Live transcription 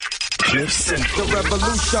Cliff Central. The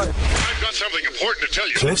revolution. I've got something important to tell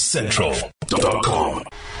you. CliffCentral.com.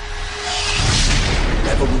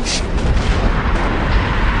 Revolution.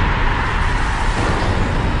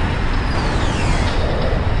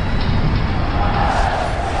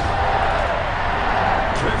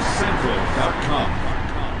 CliffCentral.com.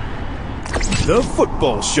 The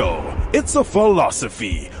Football Show. It's a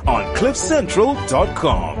philosophy on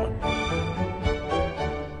CliffCentral.com.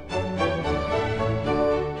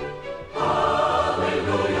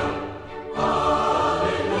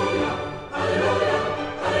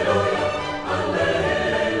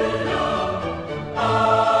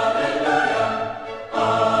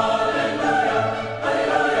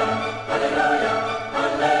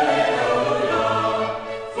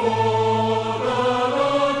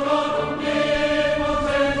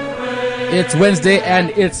 It's Wednesday and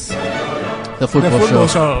it's the football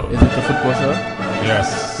show. Is it the football show?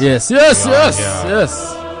 Yes. Yes.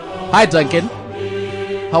 Hi, Duncan.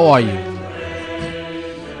 How are you?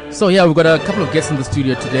 So yeah, we've got a couple of guests in the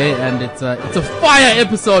studio today, and it's a fire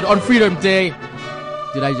episode on Freedom Day.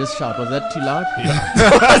 Did I just shout? Was that too loud? Yeah.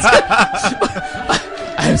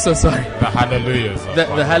 I'm so sorry. The hallelujahs.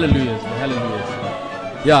 The hallelujahs.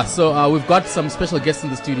 Yeah, so we've got some special guests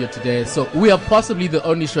in the studio today. So we are possibly the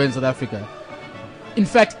only show in South Africa, in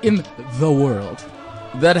fact, in the world,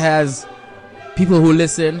 that has people who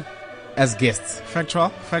listen as guests.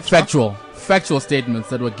 Factual Statements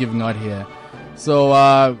that we're giving out here.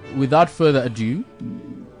 So without further ado,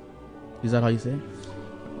 is that how you say it?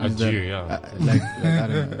 Adieu, yeah. I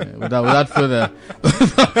don't know. Without further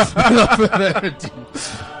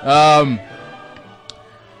ado.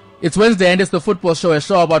 It's Wednesday and it's the football show, a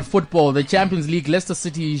show about football, the Champions League, Leicester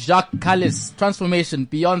City, Jacques Callis, transformation,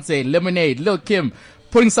 Beyonce, Lemonade, Lil Kim,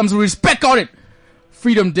 putting some respect on it.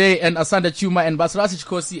 Freedom Day and Asanda Chuma and Basrasi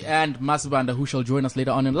Chikosi and Masibanda, who shall join us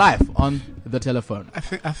later on in live on the telephone.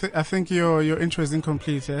 I think your intro is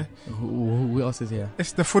incomplete. Eh? Who else is here?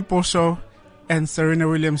 It's the football show and Serena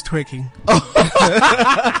Williams twerking.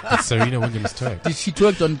 Serena Williams twerk. Did she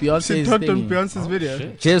twerked on Beyonce's She twerked on Beyonce's video.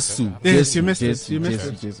 Jesus. Yes, you missed it.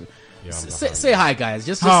 Yeah, say hi, guys.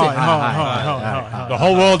 Just say hi. The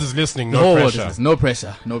whole world is listening. No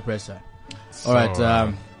pressure. No pressure. All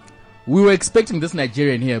right. We were expecting this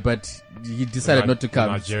Nigerian here, but he decided not to come.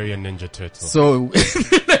 Nigerian Ninja Turtle. So,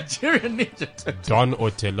 Nigerian Ninja Turtle. Don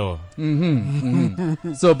Otelo.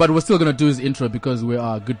 So, but we're still going to do his intro because we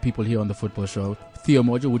are good people here on the football show. Theo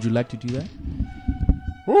Mojo, would you like to do that?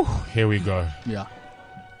 Woo, here we go. Yeah.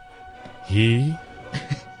 He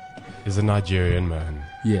is a Nigerian man.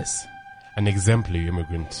 Yes. An exemplary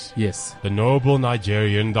immigrant. Yes. The noble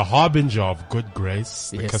Nigerian, the harbinger of good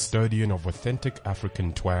grace, the custodian of authentic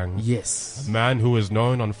African twang. Yes. A man who is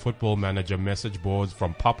known on Football Manager message boards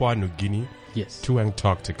from Papua New Guinea to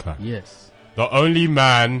Antarctica. Yes. The only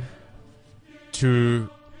man to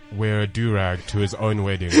wear a do-rag to his own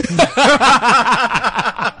wedding.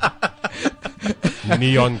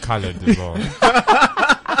 Neon colored as well.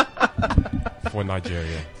 For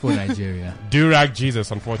Nigeria. Do-rag Jesus,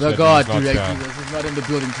 unfortunately. The God, Do-rag Jesus is not in the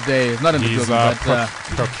building today. He's not in the building, but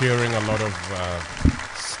procuring a lot of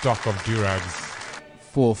stock of do-rags.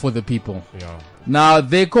 For the people. Yeah. Now,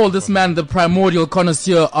 they call this man the primordial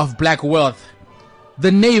connoisseur of black wealth.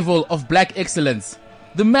 The navel of black excellence.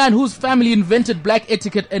 The man whose family invented black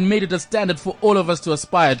etiquette and made it a standard for all of us to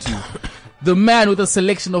aspire to. The man with a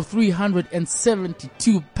selection of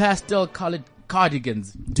 372 pastel-colored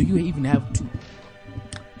cardigans. Do you even have two?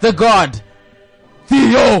 The God,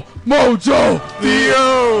 Theo Mojo.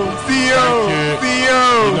 Theo.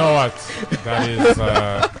 You know what?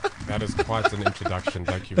 That is quite an introduction.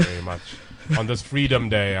 Thank you very much. On this Freedom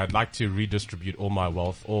Day, I'd like to redistribute all my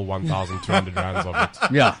wealth, all 1,200 rands of it.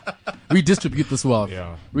 Yeah, redistribute this wealth.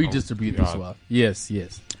 Yeah, redistribute this wealth. Yes.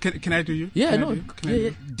 Can I do you? Yeah,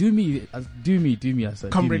 do me.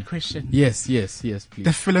 Comrade Christian. Yes, please.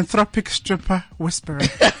 The philanthropic stripper whisperer.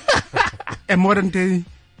 A modern day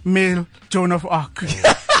male Joan of Arc.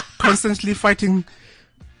 Constantly fighting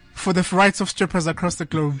for the rights of strippers across the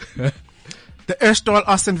globe. The erstwhile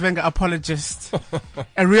Arsene Wenger apologist.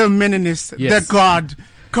 A real meninist. The God.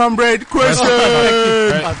 Comrade Christian.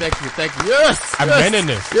 Thank you. Yes. A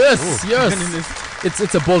meninist. Yes. Meninist.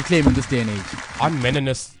 It's a bold claim in this day and age. Aren't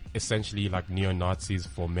meninists essentially like neo-Nazis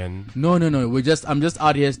for men? No. I'm just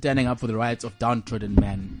out here standing up for the rights of downtrodden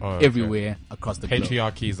men everywhere across the globe.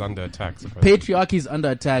 Patriarchy is under attack. Patriarchy is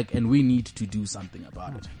under attack, and we need to do something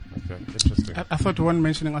about it. Okay, interesting. I thought you weren't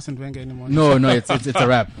mentioning Arsene Wenger anymore. No, it's a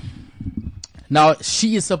wrap. Now,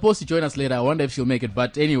 she is supposed to join us later. I wonder if she'll make it.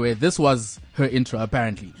 But anyway, this was her intro,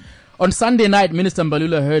 apparently. On Sunday night, Minister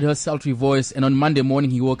Mbalula heard her sultry voice, and on Monday morning,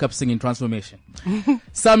 he woke up singing Transformation.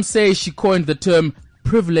 Some say she coined the term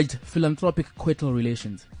privileged philanthropic coital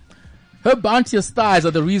relations. Her bounteous thighs are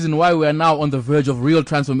the reason why we are now on the verge of real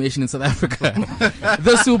transformation in South Africa.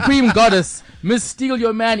 The supreme goddess, Miss Steal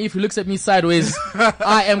Your Man if he looks at me sideways.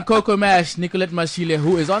 I am Coco Mash, Nicolette Mashile,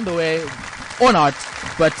 who is on the way, or not,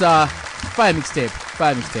 but fire mixtape.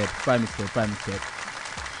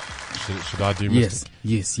 Should I do Yes,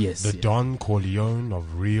 Mr. yes. The Don Corleone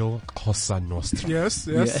of real Cosa Nostra. Yes.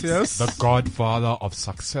 The godfather of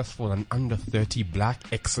successful and under 30 black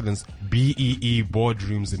excellence BEE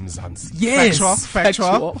boardrooms in Mzansi. Yes,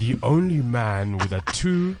 Factual. The only man with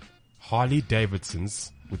two Harley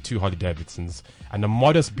Davidsons and a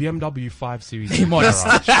modest BMW 5 Series. Hey, modest.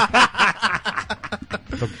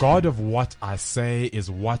 The God of what I say is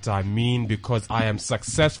what I mean because I am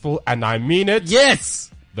successful and I mean it. Yes.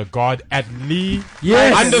 The God at Lee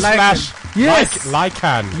Yes. / Yes.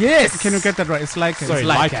 Lycan. Yes. Can you get that right? It's like Sorry,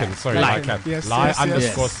 Lycan. Lycan. Yes, Lie yes,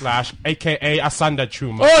 underscore yes. slash AKA Asanda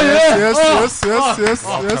Chuma. Oh, yeah. Yes.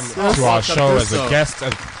 Welcome to our show as a guest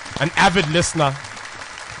and an avid listener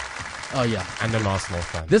Oh, yeah. and an Arsenal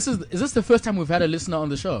fan. Is this the first time we've had a listener on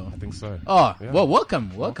the show? I think so. Oh, Yeah. well,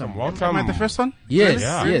 welcome. Am I the first one? Yes,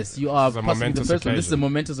 Yeah. yes, you are This is a possibly the momentous first one. This is a occasion.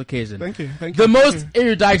 momentous occasion. Thank you. The most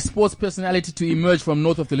erudite sports personality to emerge from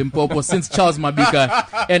north of the Limpopo since Charles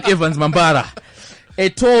Mabika and Evans Mambara. A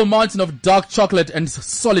tall mountain of dark chocolate and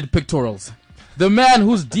solid pectorals. The man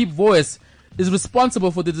whose deep voice is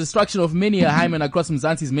responsible for the destruction of many a hymen across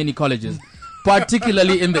Mzansi's many colleges,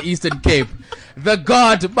 particularly in the Eastern Cape. The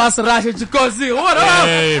god Basarashe Chikosi. What up?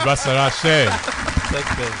 Hey, Basarashe.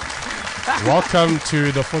 Welcome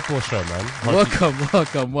to the football show, man. Welcome.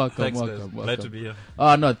 Thanks, welcome. Glad to be here.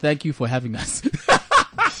 Oh, no, thank you for having us.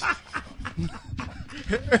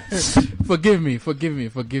 Forgive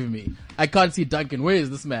me. I can't see Duncan. Where is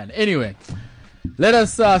this man? Anyway, let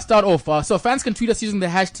us start off. So fans can tweet us using the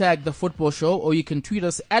hashtag #TheFootballShow, or you can tweet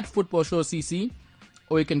us at FootballShowCC,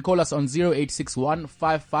 or you can call us on 0861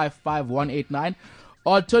 555 189.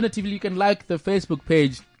 Alternatively, you can like the Facebook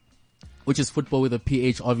page, which is Football with a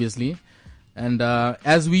PH, obviously. And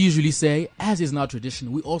as we usually say, as is now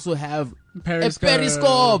tradition, we also have a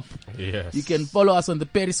Periscope. Yes. You can follow us on the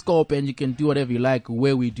Periscope and you can do whatever you like,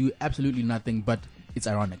 where we do absolutely nothing, but it's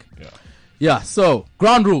ironic. Yeah, so,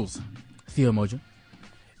 ground rules. Theo Mojo.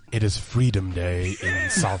 It is Freedom Day in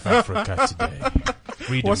South Africa today.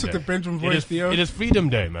 Freedom What's Day. with the Belgian voice, Theo? It is Freedom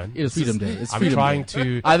Day, man. It is Freedom Day. It's I'm Freedom trying Day.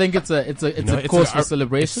 to. I think it's a cause for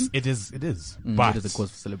celebration. It is. But But it is a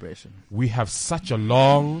cause for celebration. we have such a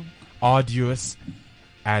long, arduous,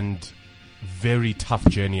 and very tough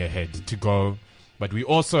journey ahead to go. But we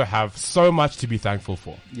also have so much to be thankful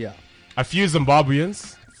for. Yeah. A few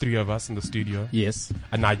Zimbabweans, 3 of us in the studio. Yes.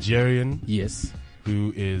 A Nigerian Yes.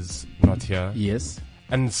 who is not here. Yes.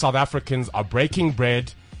 And South Africans are breaking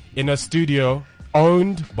bread in a studio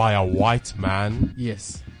owned by a white man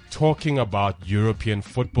Yes. talking about European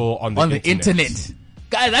football on the internet.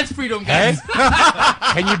 Guys, that's freedom, Hey? guys.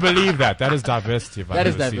 Can you believe that? That is diversity. That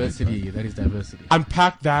is diversity.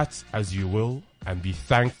 Unpack that as you will and be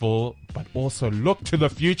thankful, but also look to the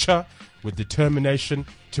future with determination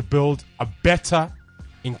to build a better,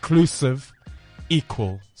 inclusive,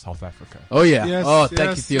 equal South Africa. Oh, yeah. Yes,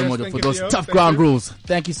 Thank you, Theo yes, Mojo, thank for you, those Theo. tough Thank ground you. rules.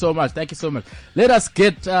 Thank you so much. Let us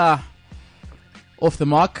get off the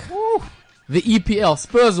mark. The EPL.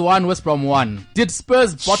 Spurs 1, West Brom 1. Did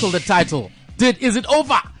Spurs bottle the title? Is it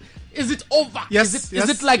over? Is it over? Yes, Is yes,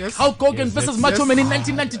 it like yes. Hulk Hogan Is versus it? Macho Yes. Man in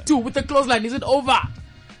 1992 with the clothesline? Is it over?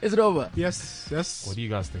 Is it over? Yes. What do you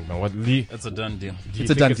guys think, man? What, Lee? It's a done deal. Do you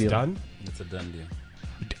It's a think done it's deal. done? It's a done deal.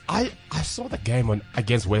 I saw the game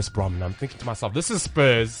against West Brom and I'm thinking to myself, this is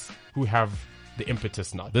Spurs who have the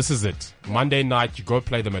impetus now. This is it. Monday night, you go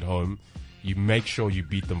play them at home. You make sure you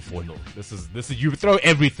beat them 4-0. This is you throw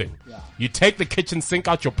everything. You take the kitchen sink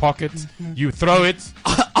out your pocket, you throw it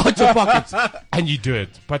Out your pocket. and you do it.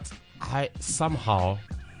 But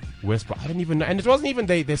West Brom, I don't even know. And it wasn't even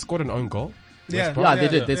they scored an own goal. Yeah. West Brom. Yeah, they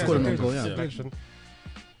did. They yeah, scored an yeah, own goal, yeah. yeah. Selection.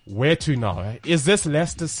 Where to now? Eh? Is this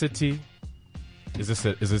Leicester City? Is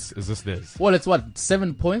this theirs? Well, it's what,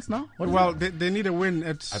 7 points now? What is Well, it? they need a win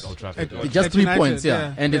at Old Trafford. Just 3 United, points,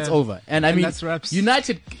 yeah, and it's over. And I And mean, that's wraps.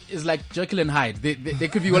 United is like Jekyll and Hyde. They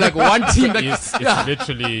could be like one team that It's yeah.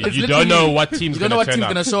 literally It's you literally- don't know what team's you don't know going what to team's turn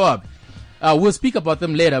gonna up. show up. We'll speak about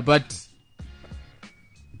them later, but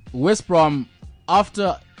West Brom,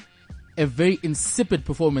 after a very insipid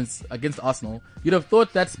performance against Arsenal, you'd have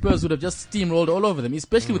thought that Spurs would have just steamrolled all over them,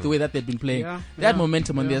 especially with the way that they'd been playing. Yeah, They had yeah,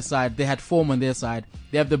 momentum on their side. They had form on their side.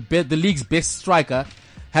 They have the league's best striker.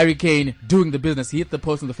 Harry Kane doing the business. He hit the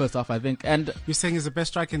post in the first half, I think. And You're saying he's the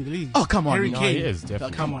best striker in the league? oh, come on, Harry no, Kane. he is,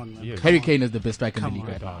 definitely. Come on, man. He is. Harry Kane is the best striker in the league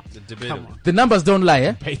on. right now. Debatable. Come on. The numbers don't lie,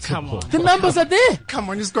 eh? Come on. The numbers are there. Come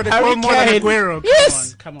on, he's got a Harry goal more than Kane. Aguero.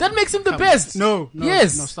 Yes, Come on. that makes him the Come on. best. No,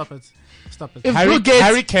 yes. no, stop it. If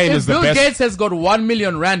Harry Kane if is the Bill best. Gates has got 1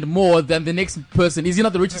 million rand more than the next person, is he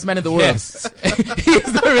not the richest man in the world? Yes.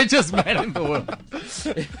 He's the richest man in the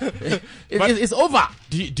world. It's over.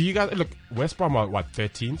 Do you guys look? West Brom are what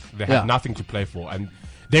 13th? They Yeah. had nothing to play for, and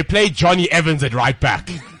they played Johnny Evans at right back.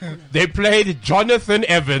 They played Jonathan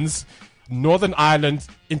Evans, Northern Ireland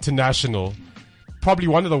international, probably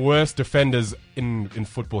one of the worst defenders in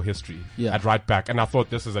football history at right back. And I thought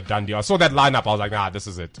this is a done deal. I saw that lineup. I was like, nah, this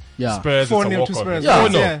is it. Yeah. Spurs, it's a 4-0 to walkover. Spurs. Yeah.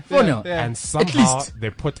 4-0. 4-0. Yeah. And somehow least. they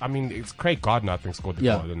put. I mean, it's Craig Gardner I think scored the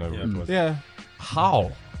Yeah. goal. I don't know who it was. Yeah.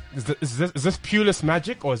 How? Is this Pulis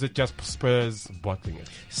magic, or is it just Spurs bottling it?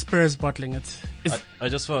 Spurs bottling it. I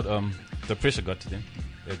just felt the pressure got to them.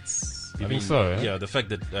 It's You think so, eh? Yeah, the fact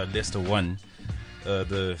that Leicester won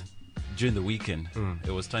during the weekend,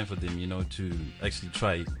 it was time for them, to actually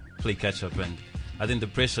try play catch up, and I think the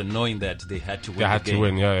pressure, knowing that they had to win, They had the to game,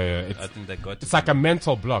 win. Yeah. I think that got. To It's like a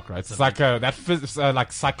mental block, right? It's like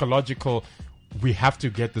like psychological. We have to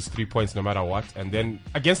get this 3 points no matter what, and then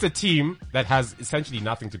against a team that has essentially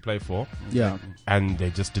nothing to play for, Yeah. and they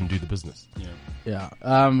just didn't do the business. Yeah.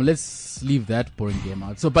 Yeah. Let's leave that boring game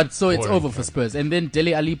out. So it's Boring, over for Spurs. And then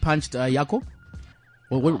Dele Alli punched Jakob.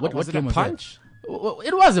 What Was it game a was punch? that?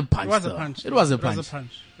 It was a punch. It was a though. punch. It was a It was punch. a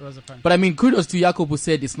punch. It was a punch. But I mean, kudos to Jakob who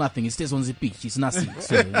said it's nothing. It stays on the pitch. It's nothing.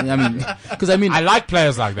 So, I mean, because I like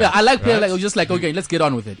players like that. yeah, I like players right? like just like okay, let's get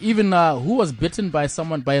on with it. Even who was bitten by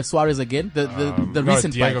Suarez again? The No,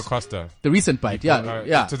 recent Diego bite. Costa. The recent bite. Yeah,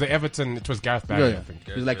 yeah. To the Everton, it was Gareth Yeah, Barry, yeah. I think.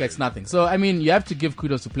 It's like it's nothing. So I mean, you have to give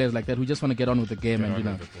kudos to players like that who just want to get on with the game and on you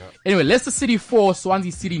know. with it, yeah. Anyway, Leicester City 4,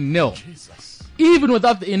 Swansea City 0. Even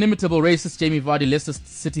without the inimitable racist Jamie Vardy, Leicester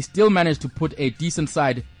City still managed to put a decent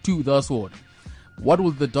side to the sword. What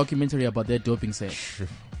will the documentary about their doping say?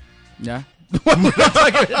 Yeah. What will the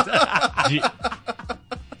documentary?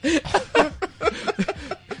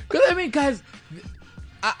 Because I mean, guys,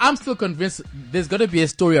 I'm still convinced there's got to be a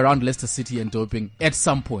story around Leicester City and doping at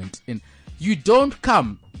some point. And you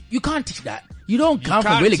can't teach that. You don't come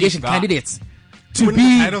from can't relegation teach that. candidates to winning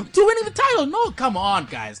the title. winning the title. No, come on,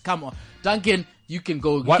 guys, come on, Duncan. You can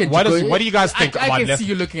go. What do you guys think I about can Leicester? see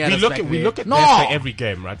you looking at we us look like at we that. look at No. Leicester every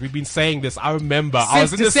game, right? We've been saying this. I remember. I was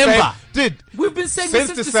Since in December. the same. We've been saying since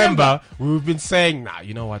this since December. We've been saying, nah,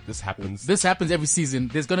 you know what? This happens. This happens every season.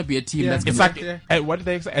 There's going to be a team that's It's gonna, like what did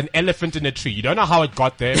they say? An elephant in a tree. You don't know how it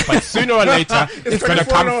got there, but sooner or later it's gonna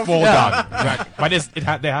come fall Yeah. down. Like,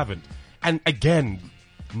 but they haven't. And again,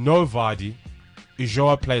 no Vardy.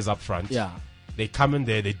 Ujoa plays up front. Yeah. They come in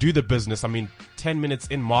there. They do the business. I mean, 10 minutes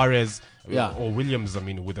in, Mahrez or Williams. I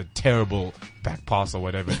mean, with a terrible back pass or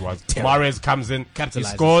whatever it was. Mahrez comes in, he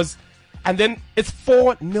Capitalizes. scores, and then it's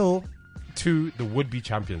 4-0 to the would-be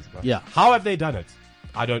champions. Bro. Yeah. How have they done it?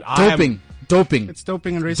 I don't. Doping. It's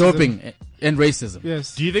doping and racism. Doping and racism.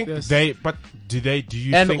 Yes. Do you think yes. Do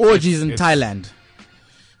you And think orgies in it's- Thailand.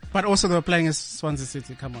 But also they were playing as Swansea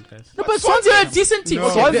City. Come on, guys. No, but Swansea are a decent team. No.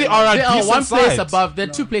 Okay, Swansea are a they are decent one place side. above. They're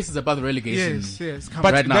 2 places above the relegation. Yes. Come But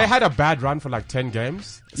on. Right now. they had a bad run for like 10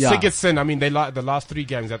 games. Yeah. Sigurdsson, I mean, the last 3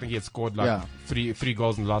 games, I think he had scored like Yeah. three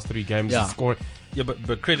goals in the last 3 games. Yeah. He scored. Yeah,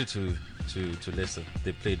 but credit to Leicester.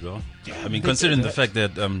 They played well. I mean, considering the fact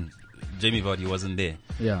that Jamie Vardy wasn't there,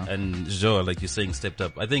 Yeah. and Joe, like you're saying, stepped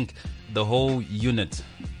up. I think the whole unit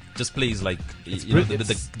just plays like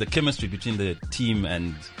the chemistry between the team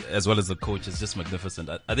and as well as the coach is just magnificent.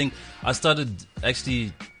 I think I started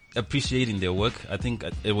actually appreciating their work. I think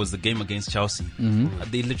it was the game against Chelsea.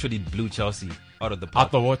 They literally blew Chelsea out of the park.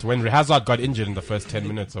 Out the water when Hazard got injured in the first 10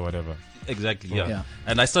 minutes or whatever. Exactly, yeah. Yeah.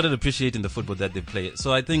 And I started appreciating the football that they play.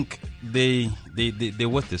 So I think they're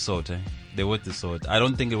worth the salt. They're worth the salt. I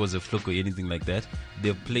don't think it was a fluke or anything like that.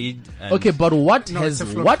 They played. And Okay, but what it's a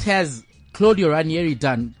fluke. has Claudio Ranieri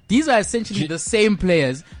done? These are essentially the same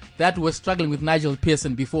players that were struggling with Nigel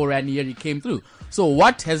Pearson before Ranieri came through. So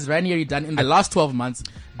what has Ranieri done in the last 12 months?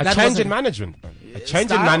 A that change wasn't- in management. A change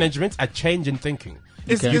in Style? management, a change in thinking.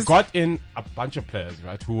 Okay. You got in a bunch of players,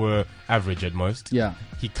 right, who were average at most. Yeah.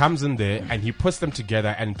 He comes in there and he puts them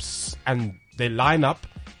together and they line up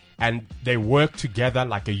and they work together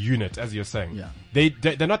like a unit, as you're saying. Yeah.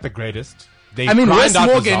 They're not the greatest. They I mean, grind Wes out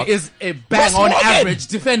Morgan results. is a Wes bang-on Morgan! average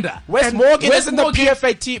defender. Wes Morgan Wes is in the Morgan-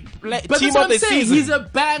 PFA team But of that's what the I'm saying. season. He's a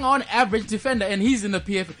bang-on average defender, and he's in the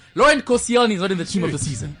PFA. Laurent Koscielny is not in the team of the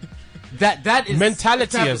season. that is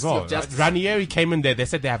mentality travesty as well. of justice. Ranieri came in there. They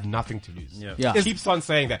said they have nothing to lose. Yeah. He keeps on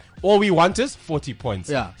saying that. All we want is 40 points.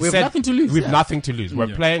 Yeah. We have Said, nothing to lose. We have Yeah. nothing to lose. We're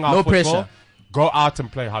playing our No football. pressure. Go out and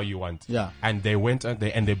play how you want. Yeah. And they went and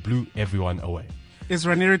they blew everyone away. Is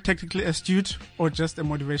Ranieri technically astute or just a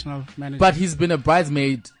motivational manager? But he's been a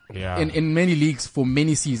bridesmaid Yeah. in many leagues for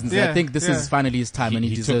many seasons. Yeah, I think this is finally his time, and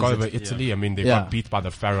he He deserves took over it. Italy. I mean, they Yeah. got beat by the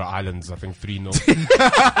Faroe Islands, I think 3-0.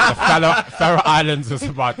 The Faroe Islands is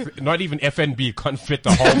about, not even FNB can't fit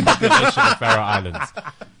the whole population of Faroe Islands.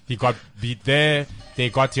 He got beat there. He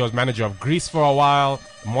was manager of Greece for a while.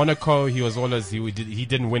 Monaco, he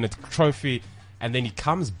didn't win a trophy. And then he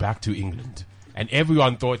comes back to England. And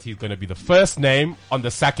everyone thought he's going to be the first name on the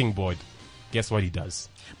sacking board. Guess what he does?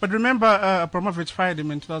 But remember, Abramovich fired him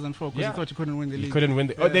in 2004 because Yeah. he thought he couldn't win the league. He couldn't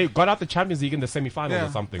win. They got out the Champions League in the semi-finals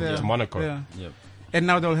or something to Monaco. Yeah. Yep. And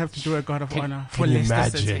now they'll have to do a God of Honor for Can you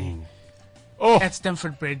Leicester City imagine? Oh, at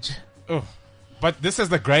Stamford Bridge. oh. But this is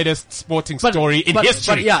the greatest sporting story in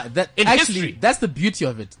history. But yeah, In actually, history. that's the beauty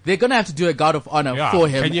of it. They're gonna have to do a guard of honor Yeah. for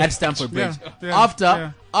him Can you- at Stamford Bridge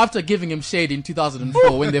Yeah. after giving him shade in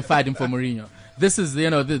 2004 when they fired him for Mourinho. This is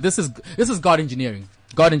this is God engineering.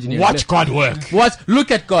 God engineering. Watch God work. Look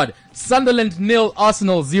at God. Sunderland 0,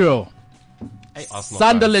 Arsenal 0. Arsenal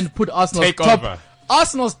Sunderland fans. put Arsenal's Take over.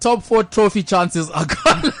 Arsenal's top 4 trophy chances are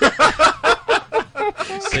gone.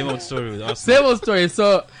 Same old story with Arsenal. Same old story.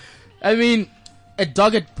 So, I mean, a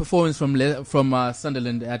dogged performance from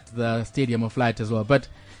Sunderland at the Stadium of Light as well. But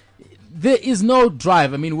there is no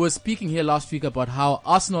drive. I mean, we were speaking here last week about how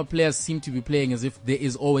Arsenal players seem to be playing as if there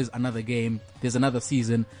is always another game. There's another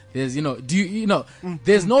season. There's,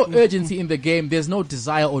 there's no urgency in the game. There's no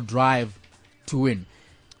desire or drive to win.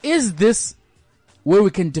 Is this where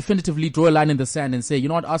we can definitively draw a line in the sand and say, you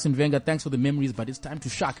know what, Arsene Wenger, thanks for the memories, but it's time to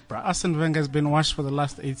shark, bruh. Arsene Wenger has been washed for the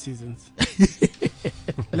last 8 seasons.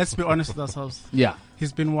 Let's be honest with ourselves. Yeah.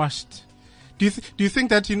 He's been washed. Do you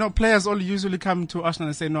think that, players all usually come to Arsenal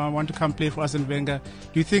and say, no, I want to come play for Arsene Wenger?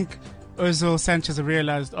 Do you think Ozil Sanchez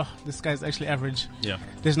realized, this guy's actually average? Yeah.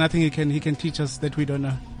 There's nothing he can teach us that we don't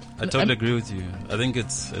know. I totally agree with you. I think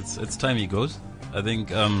it's time he goes. I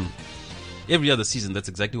think every other season that's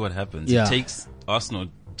exactly what happens. Yeah. He takes Arsenal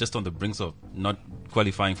just on the brinks of not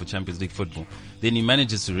qualifying for Champions League football. Then he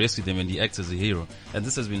manages to rescue them and he acts as a hero. And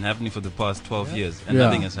this has been happening for the past 12 years and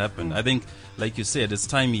nothing has happened. I think, like you said, it's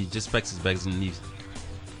time he just packs his bags and leaves.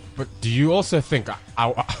 But do you also think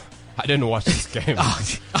I didn't watch this game,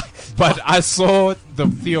 but I saw the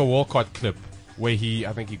Theo Walcott clip where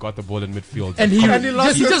I think he got the ball in midfield And he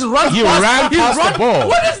just runs He past, ran past the ball.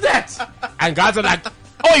 What is that? And guys are like,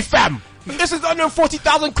 "Oi, fam, this is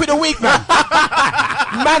 140,000 quid a week, man.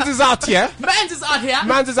 Mans is out here.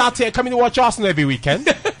 Mans is out here coming to watch Arsenal every weekend.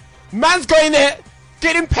 Man's going there,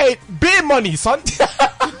 getting paid beer money, son.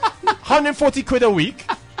 140 quid a week.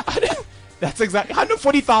 That's exactly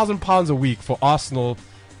 140,000 pounds a week for Arsenal.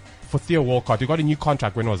 For Theo Walcott, he got a new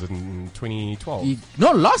contract. When was it? In 2012.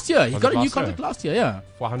 Last year. He Was got it a new last contract year? last year, yeah.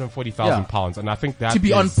 For 140,000 pounds, and I think that To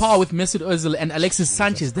be on is- par with Mesut Ozil and Alexis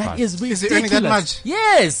Sanchez, that Christ. is ridiculous. Is he earning that much?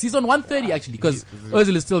 Yes, he's on 130 actually, because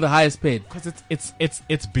Ozil is still the highest paid. because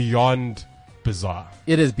it's beyond bizarre.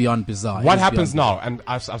 It is beyond bizarre. What It is happens beyond now? And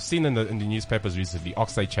I've seen in the newspapers recently,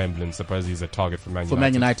 Oxlade-Chamberlain supposedly is a target for Man for United.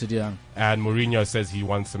 Man United, yeah. And Mourinho says he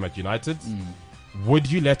wants him at United. Would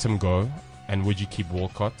you let him go? And would you keep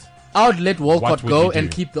Walcott? I would let What Walcott would go you do? and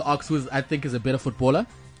keep the Ox, who I think is a better footballer,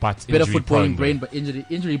 But better injury footballing prone, brain, though. but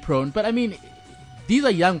injury prone. But I mean, these are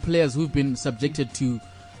young players who've been subjected to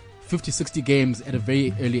 50, 60 games at a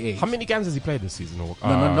very early age. How many games has he played this season? No,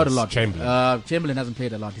 not a lot. Chamberlain. Chamberlain hasn't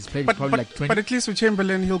played a lot. He's played But, probably but, like 20. but at least with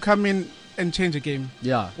Chamberlain, he'll come in and change a game.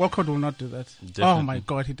 Yeah. Walcott will not do that. Definitely. Oh my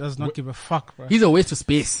God, he does not give a fuck, bro. He's a waste of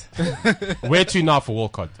space. Where to now for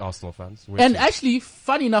Walcott, Arsenal fans? Where And to? actually,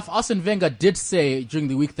 funny enough, Arsene Wenger did say during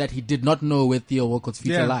the week that he did not know where Theo Walcott's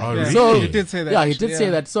future Yeah. lies. Oh, really? So, He did say that. yeah, he actually, did say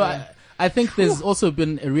that. So yeah. I think there's also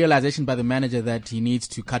been a realization by the manager that he needs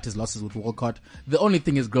to cut his losses with Walcott. The only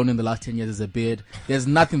thing he's grown in the last 10 years is a beard. There's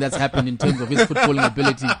nothing that's happened in terms of his footballing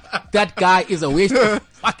ability. That guy is a waste of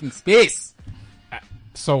fucking space.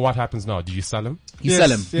 So what happens now? Do you sell him? You Yes,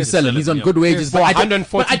 sell him. You yes, sell him. He's on good wages. For But I don't know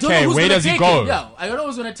 140K, who's where gonna does he take go? him. Yeah, I don't know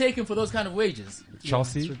who's going to take him for those kind of wages.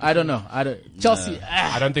 Chelsea? I don't know. Chelsea.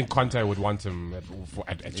 I don't think Conte would want him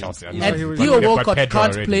at Chelsea. I mean, And he was- Theo they've got Walcott Pedro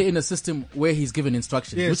can't already. play in a system where he's given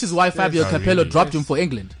instructions, Yes, which is why yes. Fabio Oh, Capello really? dropped him for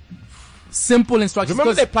England. Simple instructions.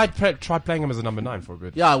 Remember because- they tried playing him as a number 9 for a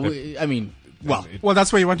bit. yeah, I mean, Well, Well,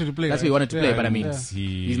 that's where you wanted to play. that's right? where he wanted to play, but I mean,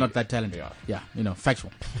 he- he's not that talented. Yeah.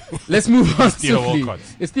 Factual. Let's move on Theo swiftly. Walcott.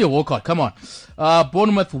 It's Theo Walcott. Come on.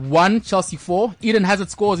 Bournemouth 1, Chelsea 4. Eden Hazard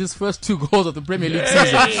scores his first 2 goals of the Premier League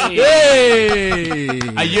season. Yay!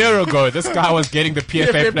 A year ago, this guy was getting the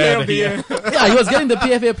PFA Player of the Year. Yeah, he was getting the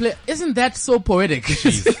PFA player. Isn't that so poetic?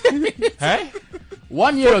 Hey?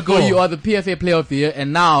 1 year ago, you are the PFA Player of the Year,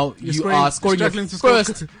 and now you are scoring your struggling to score.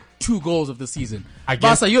 first 2 goals of the season. I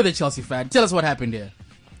guess- Barca, you're the Chelsea fan. Tell us what happened here.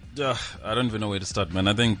 I don't even know where to start, man.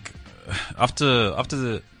 I think after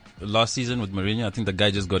the last season with Mourinho, I think the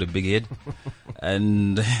guy just got a big head,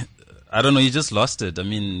 and I don't know. He just lost it. I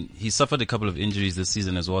mean, he suffered a couple of injuries this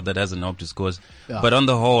season as well. That hasn't helped his scores. Yeah. But on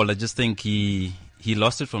the whole, I just think he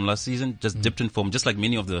lost it from last season. Just dipped in form, just like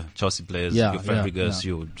many of the Chelsea players. Yeah, Your yeah, Fabregas, yeah.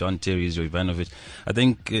 your John Terry's, your Ivanovic. I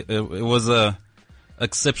think it was a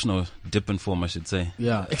exceptional dip in form, I should say.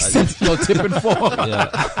 Yeah, exceptional tip and form. Yeah,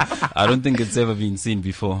 I don't think it's ever been seen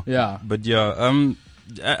before. Yeah. But yeah,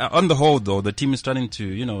 on the whole though, the team is starting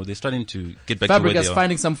to, they're starting to get back to where they Fabregas are.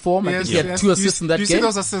 finding some form. I Yes, think he had yes. 2 assists in that You see game.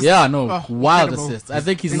 those assists? Yeah, no, Oh, wild incredible. assists. I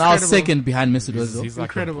think he's now Incredible. second behind Mesut Ozil. He's like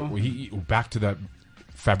Incredible. back to that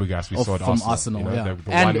Fabregas we saw at from Arsenal. Arsenal, you know, yeah,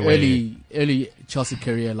 the and one where- early Chelsea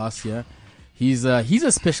career last year. He's a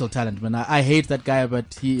special talent, man. I hate that guy,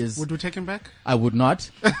 but he is. Would we take him back? I would not,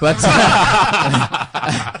 but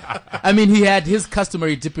I mean, he had his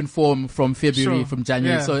customary dip in form from February, Sure. from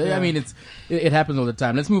January. Yeah, So yeah. I mean, it happens all the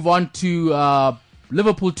time. Let's move on to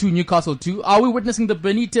Liverpool 2, Newcastle 2. Are we witnessing the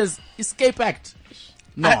Benitez escape act?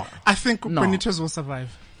 No. I think No. Benitez will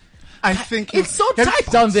survive. I think It's so tight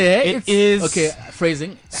down there. It It's, is- okay.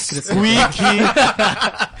 Phrasing. Squeaky,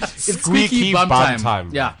 It's squeaky bum time.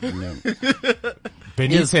 Yeah.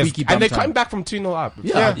 Benitez, squeaky bum and they're time. coming back from 2-0 up.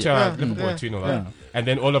 Yeah. Liverpool Yeah. 2-0 Yeah. up. And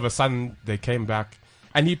then all of a sudden, they came back.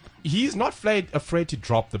 And he's not afraid to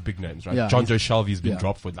drop the big names, right? Yeah, John Joe Shelby's been yeah.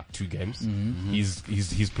 dropped for like 2 games. He's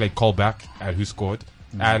played Colback, who scored,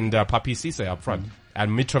 and Papi Cisse up front.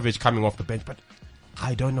 And Mitrovic coming off the bench. But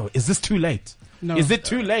I don't know. Is this too late? No. Is it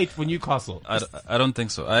too late for Newcastle? I don't think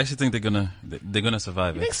so. I actually think they're gonna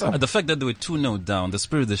survive it. think so? The fact that they were 2-0 down, the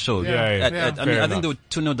spirit they showed. Yeah. I Fair mean, I think they were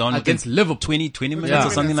 2-0 down Against within Liverpool. 20 minutes Yeah. or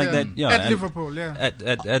something like that. Yeah, At and Liverpool, yeah. At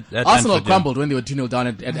Arsenal Anfield, yeah. crumbled when they were 2-0 down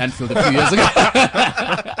at Anfield a few years ago.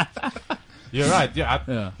 You're right. Yeah.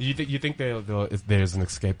 Yeah. You think there's an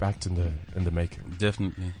escape act in the making?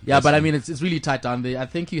 Definitely. Yeah, but I mean, it's really tight down there. I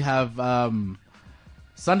think you have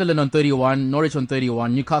Sunderland on 31, Norwich on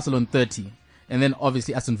 31, Newcastle on 30, and then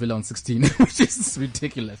obviously Aston Villa on 16, which is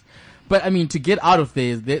ridiculous. But I mean, to get out of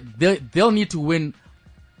there, they'll need to win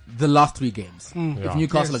the last 3 games. If Yeah.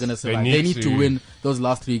 Newcastle Yes. are going to survive, They they need need to to- win those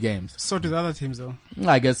last 3 games. So do the other teams, though.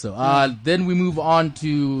 I guess so. Then we move on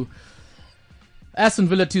to Aston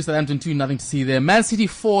Villa 2, Southampton 2, nothing to see there. Man City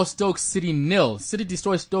 4, Stoke City 0. City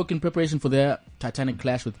destroys Stoke in preparation for their titanic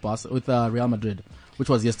clash with Real Madrid, which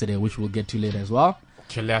was yesterday, which we'll get to later as well.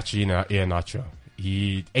 Kelechi Iheanacho.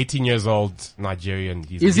 He 18 years old, Nigerian. Is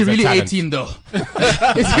he he's a really talent. 18 though?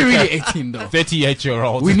 Is he really 18 though?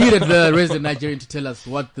 38-year-old. We needed the resident Nigerian to tell us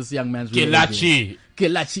what this young man's really is. Kelechi.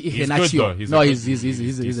 Kelechi He's Iheanacho. good though. He's No, a he's good-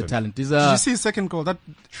 a decent. talent. He's Did you see his second goal? That's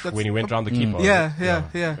When he went round the keeper. Yeah.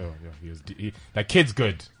 That kid's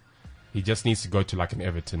good. He just needs to go to like an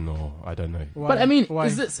Everton or I don't know. Why? But I mean, Why?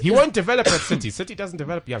 is this? He won't develop at City. City doesn't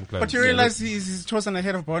develop young players. But you realize he's chosen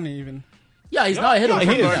ahead of Bonnie, even. Yeah, he's now ahead of he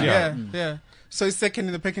is, Bonnie. yeah. Yeah. So he's second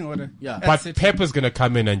in the pecking order. Yeah. At But City. Pepper's gonna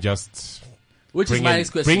come in and just Which is bring my in, next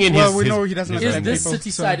question. bring in Well, his. we his- know he doesn't his have Is any own- this people, City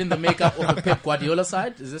so- side in the makeup of the Pep Guardiola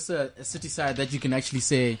side? Is this a City side that you can actually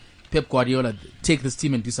say Pep Guardiola take this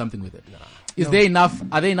team and do something with it? Is there enough?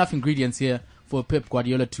 Are there enough ingredients here for Pep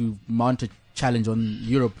Guardiola to mount a challenge on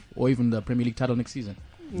Europe or even the Premier League title next season?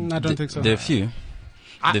 I don't think so. There are few.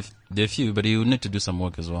 There are few, but you need to do some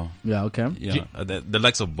work as well. Yeah. Okay. Yeah, the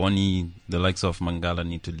likes of Bonnie, the likes of Mangala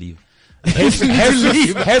need to leave.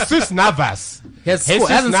 Jesus Navas. Hasn't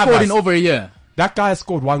scored Navas. in over a year. That guy has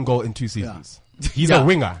scored 1 goal in 2 seasons. He's Yeah. a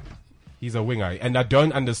winger. He's a winger. And I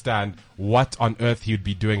don't understand what on earth he'd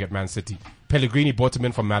be doing at Man City. Pellegrini brought him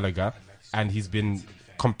in from Malaga, and he's been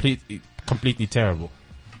completely terrible.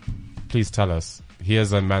 Please tell us.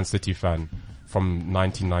 Here's a Man City fan from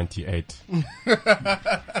 1998.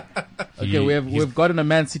 Okay, we've gotten a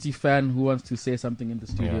Man City fan who wants to say something in the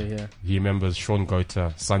studio here. He remembers Sean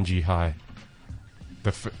Gota, Sanji Hai,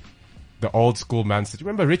 the old school Man City.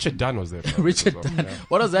 Remember Richard Dunn was there. Richard as well. Dunn.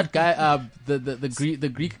 What was that guy?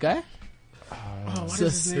 The Greek guy? What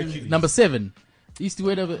is his name? Number 7. He used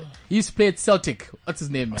to play at Celtic. What's his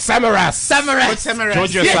name? Samaras. Samaras.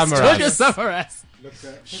 Giorgio Yes, Samaras. Giorgio Samaras. Look,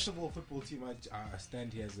 first of all, football team, I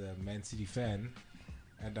stand here as a Man City fan.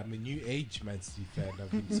 And I'm a new age Man City fan.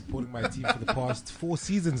 I've been supporting my team for the past 4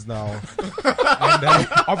 seasons now. And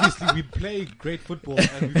obviously we play great football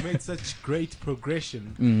and we've made such great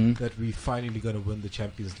progression that we're finally going to win the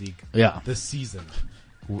Champions League this season.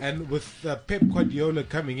 And with Pep Guardiola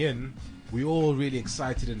coming in, we're all really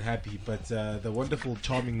excited and happy. But the wonderful,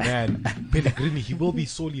 charming man, Pellegrini, he will be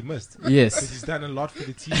sorely missed. Yes. Because he's done a lot for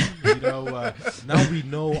the team. Now we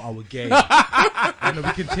know our game. And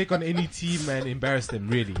we can take on any team and embarrass them,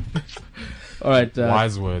 really. All right.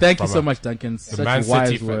 Wise words. Thank you so much, Duncan. The Such Man wise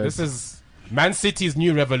City. words. This is Man City's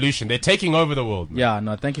new revolution. They're taking over the world. Man. Yeah,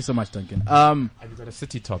 no, thank you so much, Duncan. Have you got a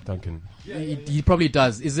City top, Duncan? He probably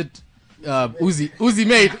does. Is it Uzi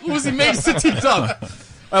made City top?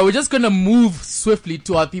 All right, we're just going to move swiftly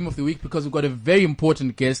to our theme of the week because we've got a very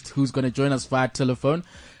important guest who's going to join us via telephone.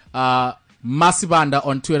 Masibanda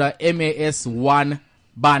on Twitter, MAS1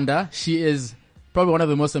 Banda. She is probably one of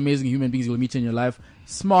the most amazing human beings you'll meet in your life.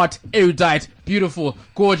 Smart, erudite, beautiful,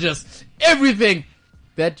 gorgeous, everything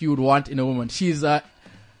that you would want in a woman. She's an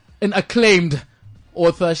acclaimed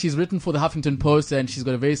author. She's written for the Huffington Post and she's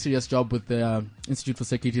got a very serious job with the Institute for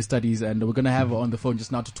Security Studies, and we're going to have her on the phone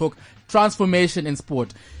just now to talk transformation in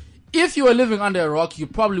sport. If you were living under a rock, you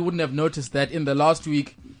probably wouldn't have noticed that in the last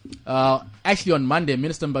week, actually on Monday,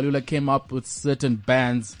 Minister Mbalula came up with certain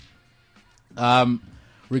bans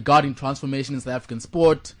regarding transformation in South African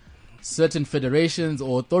sport. Certain federations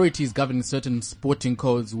or authorities governing certain sporting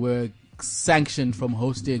codes were sanctioned from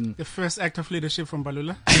hosting. The first act of leadership from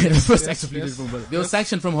Mbalula. They were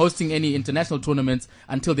sanctioned from hosting any international tournaments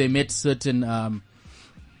until they met certain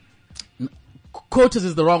quotas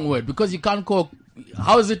is the wrong word, because you can't call.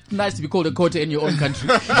 How is it nice to be called a quota in your own country?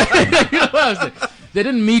 You know what I'm saying? They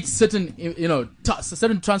didn't meet certain,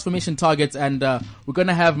 certain transformation targets, and we're going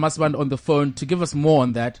to have Masiband on the phone to give us more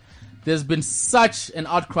on that. There's been such an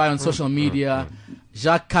outcry on social media.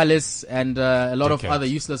 Jacques Callis and a lot of other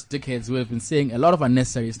useless dickheads who have been saying a lot of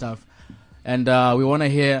unnecessary stuff. And we want to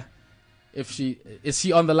hear if she... Is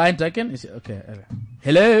she on the line, Duncan? Is she, okay.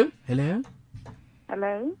 Hello? Hello,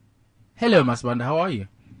 Masibanda. How are you?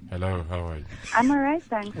 Hello, how are you? I'm alright,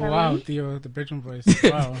 thanks. Wow, the bedroom voice.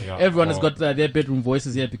 Wow. Yeah. Everyone has got their bedroom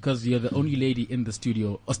voices here because you're the only lady in the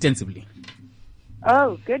studio, ostensibly.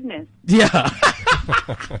 Oh, goodness. Yeah.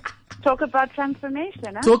 Talk about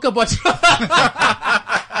transformation, huh? Talk about...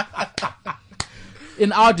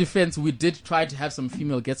 In our defense, we did try to have some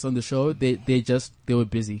female guests on the show. They were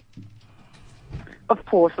busy. Of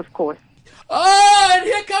course. Oh, and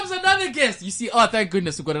here comes another guest. You see, thank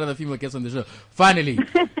goodness we've got another female guest on the show. Finally.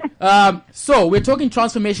 So we're talking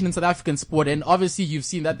transformation in South African sport, and obviously you've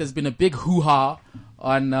seen that there's been a big hoo-ha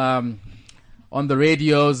on the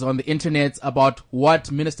radios, on the internet about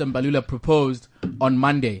what Minister Mbalula proposed on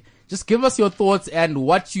Monday. Just give us your thoughts and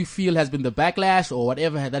what you feel has been the backlash or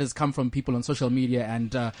whatever that has come from people on social media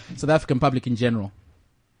and South African public in general.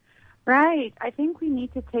 Right. I think we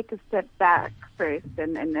need to take a step back first.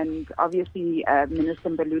 And obviously,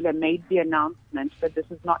 Minister Mbalula made the announcement that this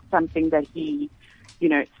is not something that he,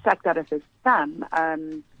 sucked out of his thumb.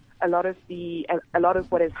 A lot of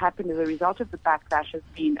what has happened as a result of the backlash has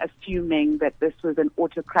been assuming that this was an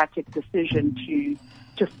autocratic decision to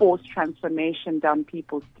force transformation down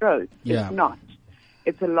people's throats. Yeah. It's not.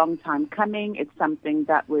 It's a long time coming. It's something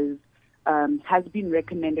that was has been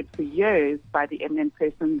recommended for years by the Eminent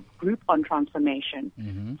Persons Group on Transformation.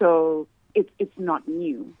 Mm-hmm. So it's not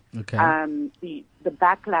new. Okay. The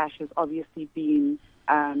backlash has obviously been,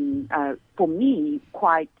 for me,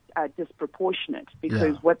 quite disproportionate,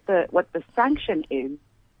 because what the sanction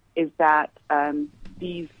is that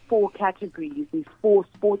these four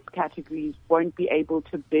sports categories won't be able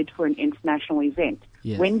to bid for an international event.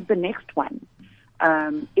 Yes. When's the next one?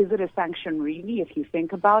 Is it a sanction really, if you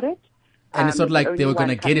think about it? And it's not like they were going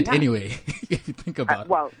to get it anyway, if you think about it.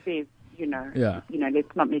 Well, there's,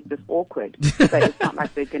 let's not make this awkward, but it's not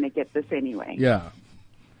like they're going to get this anyway. Yeah.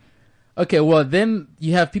 Okay, well, then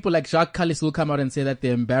you have people like Jacques Callis who will come out and say that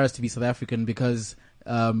they're embarrassed to be South African because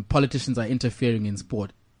politicians are interfering in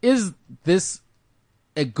sport. Is this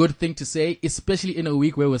a good thing to say, especially in a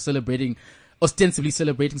week where we're ostensibly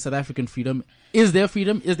celebrating South African freedom? Is there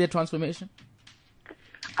freedom? Is there transformation?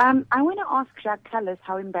 I want to ask Jacques Callis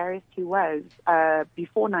how embarrassed he was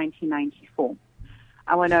before 1994.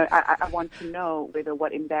 I want to know whether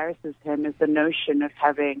what embarrasses him is the notion of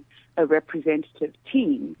having a representative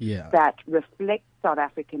team that reflects South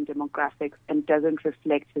African demographics and doesn't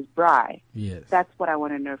reflect his bride. Yes. That's what I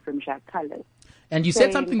want to know from Jacques Callis. And you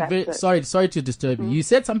said something very... Sorry to disturb you. You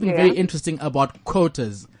said something very interesting about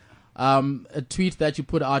quotas. A tweet that you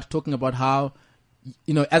put out talking about how,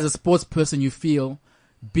 as a sports person, you feel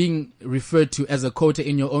being referred to as a quota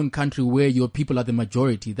in your own country where your people are the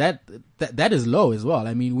majority. That is low as well.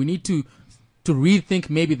 I mean, we need to rethink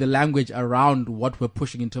maybe the language around what we're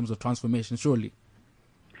pushing in terms of transformation, surely.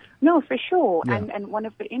 No, for sure. Yeah. And one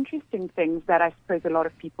of the interesting things that I suppose a lot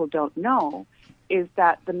of people don't know is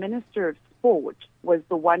that the Minister of Sport was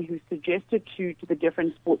the one who suggested to the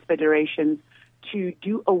different sports federations to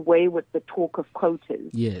do away with the talk of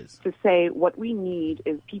quotas. Yes. To say what we need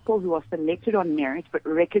is people who are selected on merit but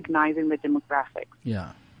recognizing the demographics.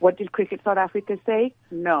 Yeah. What did Cricket South Africa say?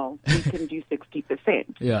 No, we can do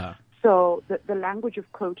 60%. Yeah. So the language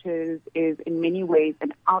of quotas is in many ways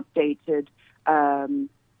an outdated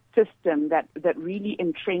system that really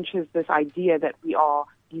entrenches this idea that we are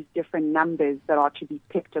these different numbers that are to be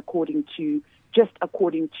picked according to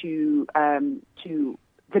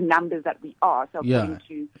the numbers that we are. So according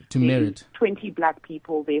to merit. 20 black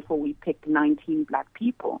people, therefore we picked 19 black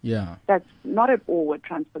people. Yeah. That's not at all what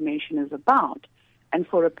transformation is about. And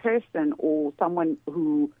for a person or someone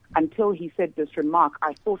who, until he said this remark,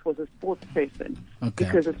 I thought was a sports person,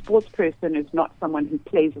 because a sports person is not someone who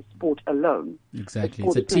plays a sport alone. Exactly,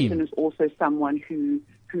 it's a team. Person is also someone who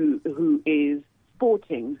is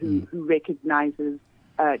sporting, who recognizes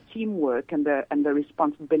teamwork and the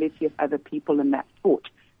responsibility of other people in that sport.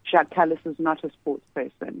 Jacques Callis is not a sports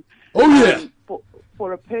person. Oh yeah.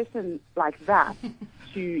 For a person like that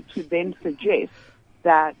to then suggest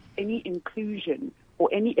that any inclusion or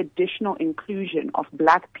any additional inclusion of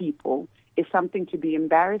black people is something to be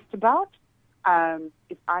embarrassed about.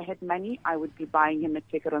 If I had money, I would be buying him a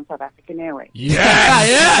ticket on South African Airways. Yes!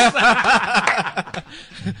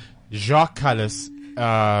 Jacques Callis,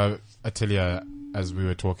 Atelier, as we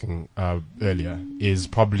were talking earlier, is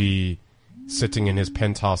probably sitting in his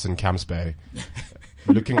penthouse in Camps Bay,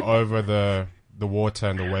 looking over the water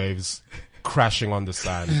and the waves crashing on the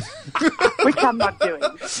sand. Which I'm not doing.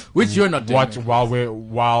 Which you're not doing.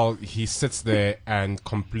 While he sits there and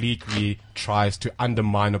completely tries to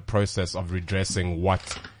undermine a process of redressing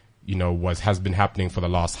what, has been happening for the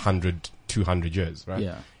last 100, 200 years, right?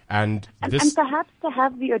 Yeah. And perhaps to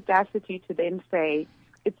have the audacity to then say,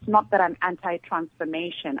 it's not that I'm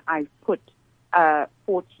anti-transformation, I've put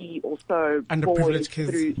 40 or so boys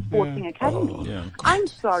through sporting academies. I'm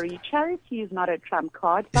sorry, charity is not a trump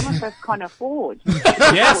card. Some of us can't afford.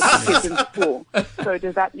 Yes. In school. So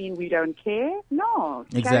does that mean we don't care? No.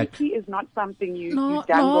 Exactly. Charity is not something you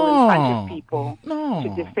dangle in front of people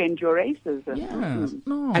to defend your racism. Yes.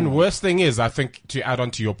 No. And worst thing is, I think, to add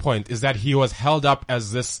on to your point, is that he was held up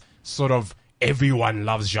as this sort of everyone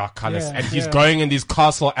loves Jacques Callis, and he's going in these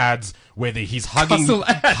castle ads where he's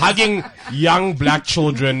hugging young black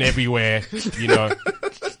children everywhere,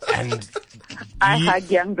 and I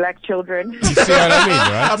hug young black children. You see what I mean,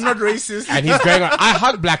 right? I'm not racist. And he's going on, I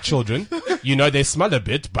hug black children, they smell a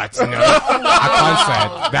bit, but I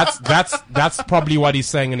can't say it. That's probably what he's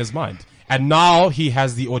saying in his mind. And now he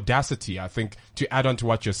has the audacity, I think, to add on to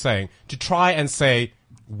what you're saying, to try and say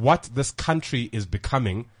what this country is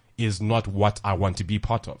becoming is not what I want to be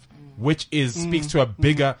part of, which speaks to a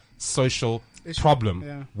bigger social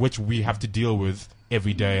problem, which we have to deal with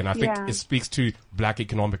every day. And I think it speaks to black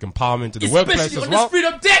economic empowerment in the workplace as well.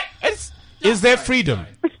 Freedom Day. Is there freedom?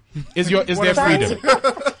 Is there freedom?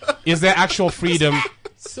 Is there actual freedom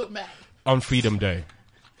on Freedom Day?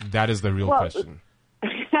 That is the real question.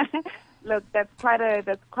 Look, that's quite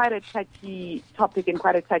a touchy topic and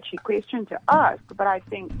quite a touchy question to ask. But I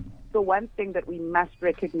think the one thing that we must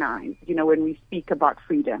recognize, when we speak about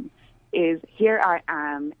freedom, is here I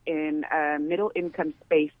am in a middle income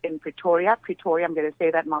space in Pretoria. I'm going to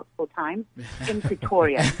say that multiple times. In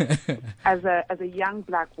Pretoria, as a young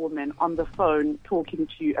black woman on the phone talking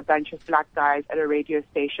to a bunch of black guys at a radio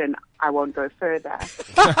station. I won't go further.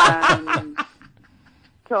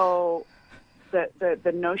 So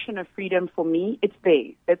the notion of freedom for me, it's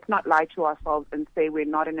there. Let's not lie to ourselves and say we're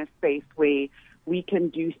not in a space where we can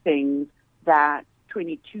do things that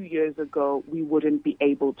 22 years ago we wouldn't be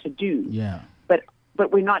able to do. Yeah.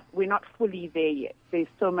 But we're not fully there yet. There's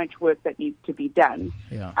so much work that needs to be done.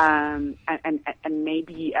 Yeah. And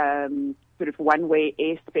maybe sort of one-way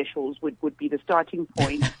air specials would be the starting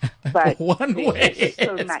point. But one-way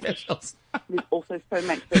there's also so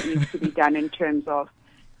much that needs to be done in terms of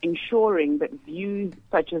ensuring that views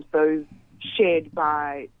such as those shared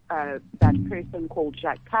by that person called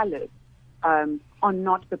Jacques Callis are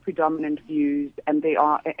not the predominant views, and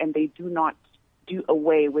they do not do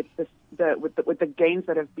away with the gains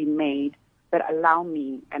that have been made that allow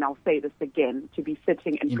me, and I'll say this again, to be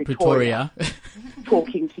sitting in Pretoria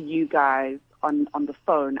talking to you guys on the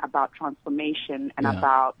phone about transformation and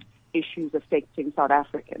about issues affecting South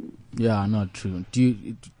Africans. Yeah, not true. Do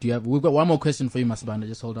you have? We've got one more question for you, Masibanda.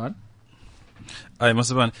 Just hold on. Hi,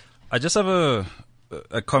 Masibanda. I just have a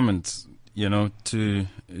comment, to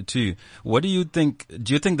you. What do you think?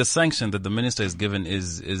 Do you think the sanction that the minister has given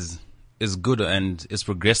is good and is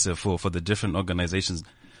progressive for the different organizations,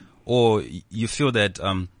 or you feel that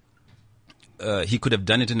he could have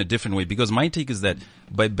done it in a different way? Because my take is that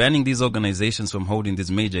by banning these organizations from holding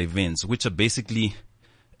these major events, which are basically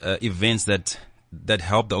events that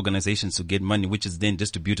help the organizations to get money, which is then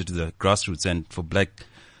distributed to the grassroots and for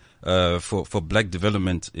black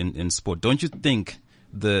development in sport, don't you think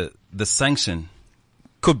the sanction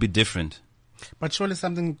could be different? But surely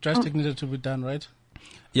something drastic needed to be done, right?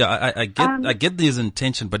 Yeah, I get his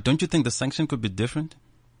intention, but don't you think the sanction could be different?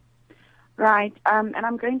 Right, and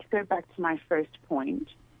I'm going to go back to my first point.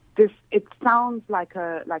 It sounds like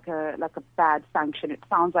a bad sanction. It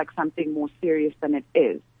sounds like something more serious than it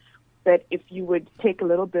is. But if you would take a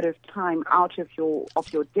little bit of time out of your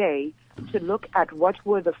day to look at what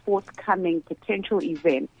were the forthcoming potential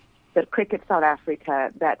events that Cricket South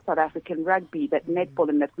Africa, that South African rugby, that netball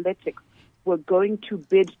and athletics were going to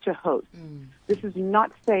bid to host. This is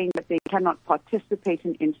not saying that they cannot participate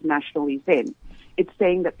in international events. It's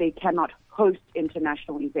saying that they cannot host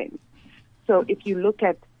international events. So if you look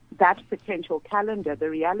at that potential calendar, the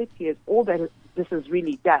reality is all that this has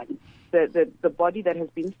really done, the body that has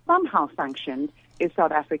been somehow sanctioned is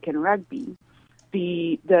South African rugby.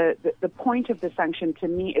 The point of the sanction to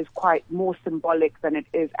me is quite more symbolic than it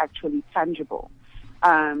is actually tangible,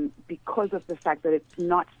 because of the fact that it's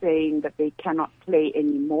not saying that they cannot play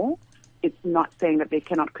anymore. It's not saying that they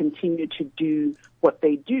cannot continue to do what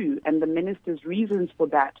they do. And the minister's reasons for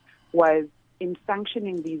that was, in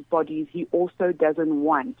sanctioning these bodies, he also doesn't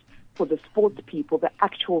want for the sports people, the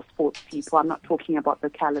actual sports people, I'm not talking about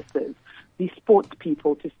the calluses, the sports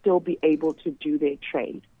people to still be able to do their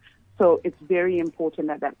trade. So it's very important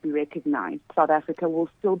that be recognized. South Africa will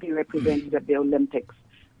still be represented at the Olympics.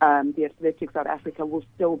 The Athletics South Africa will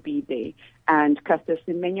still be there. And Caster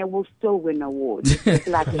Semenya will still win awards.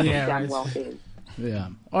 Like damn well is. Yeah.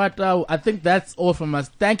 All right. I think that's all from us.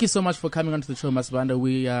 Thank you so much for coming onto the show, Masibanda.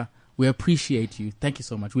 We appreciate you. Thank you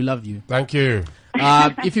so much. We love you. Thank you.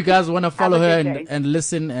 If you guys want to follow her day. and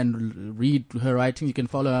listen and read her writing, you can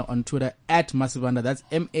follow her on Twitter at Masibanda. That's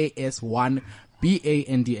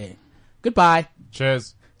MAS1BANDA. Goodbye.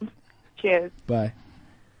 Cheers. Cheers. Bye.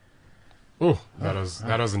 Oh, that was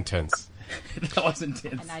intense. That was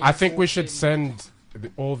intense. I think we should send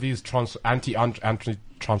all these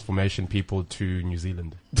anti-transformation people to New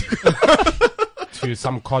Zealand. To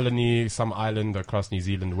some colony, some island across New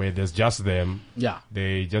Zealand where there's just them. Yeah.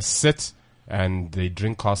 They just sit and they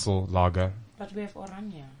drink castle lager. But we have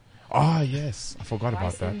Oranje. Oh, yes. I forgot Why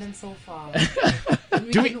about that. send them so far?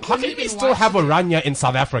 How can we still have Oranje in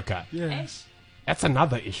South Africa? Yeah. That's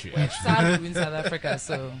another issue. Sad in South Africa,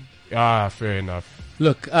 so... Ah, fair enough.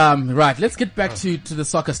 Look, right, let's get back to the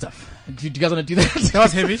soccer stuff. Do you guys want to do that? That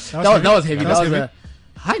was heavy. That was heavy.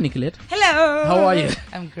 Hi, Nicolette. Hello. How are you?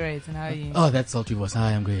 I'm great, and how are you? Oh, that's sultry voice.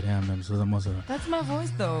 Hi, I'm great. I'm also. That's my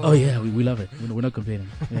voice, though. Oh yeah, we love it. We're not complaining.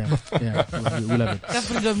 Yeah, we love it. The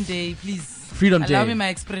Freedom Day, please. Freedom Day. Allow me my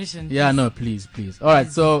expression. Yeah, no, please. All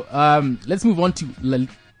right, so let's move on to.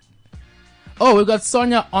 Oh, we've got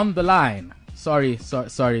Sonia on the line. Sorry,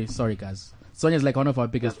 guys. Sonia's like one of our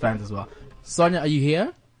biggest fans as well. Sonia, are you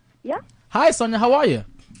here? Yeah. Hi, Sonia. How are you?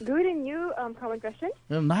 Good, and you, Common Question?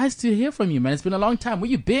 Nice to hear from you, man. It's been a long time. Where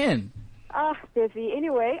you been? Busy.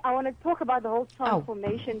 Anyway, I want to talk about the whole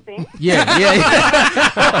transformation thing. Yeah.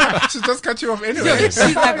 She just cut you off anyway.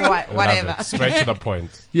 She's like, whatever. Straight to the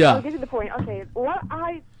point. Yeah. I'll get to the point. Okay.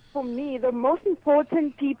 For me, the most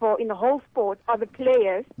important people in the whole sport are the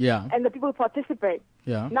players and the people who participate.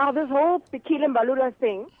 Yeah. Now, this whole Fikile Mbalula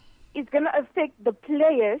thing is going to affect the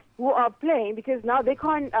players who are playing, because now they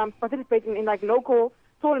can't participate in like local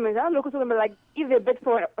tournaments. Local tournaments, like if they bid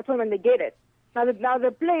for a tournament, they get it. Now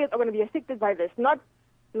the players are going to be affected by this, not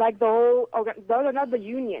like those are not the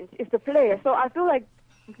unions, it's the players. So I feel like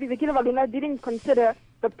Fikile Mbalula didn't consider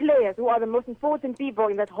the players, who are the most important people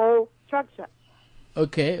in that whole structure.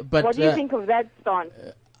 Okay, but what do you think of that stance?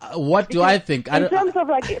 What do I think? In terms of,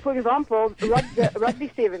 like, for example, Rugby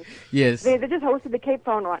Sevens. Yes. They just hosted the Cape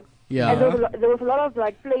Town one. Yeah. And there was a lot of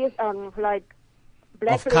like players, like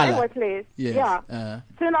black players and white players. Yes. Yeah.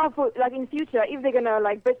 So now, for like in future, if they're gonna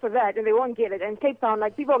like bid for that and they won't get it, and Cape Town,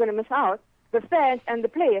 like people are gonna miss out. The fans and the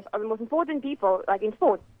players are the most important people, like in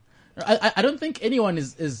sports. I don't think anyone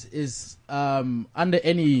is under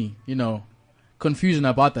any confusion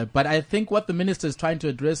about that. But I think what the minister is trying to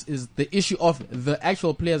address is the issue of the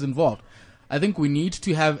actual players involved. I think we need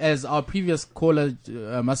to have, as our previous caller,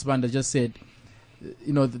 Masibanda, just said,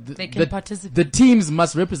 They can participate. the teams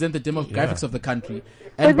must represent the demographics of the country.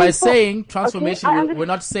 And by saying transformation, we're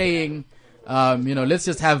not saying, let's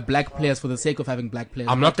just have black players for the sake of having black players.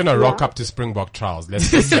 I'm not going to rock up to Springbok trials.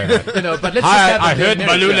 Let's just say that. But let's just have I heard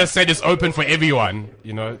merit, Mbalula said it's open for everyone.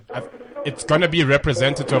 It's going to be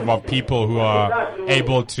representative of people who are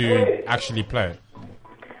able to actually play.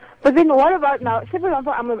 But then what about now? Say for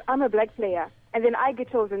example, I'm a black player, and then I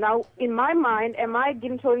get chosen. Now, in my mind, am I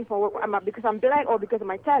getting chosen because I'm black or because of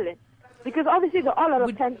my talent? Because obviously there are a lot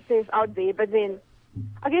of talented players out there, but then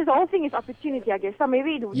I guess the whole thing is opportunity. I guess so.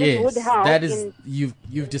 Maybe it would help. That is you've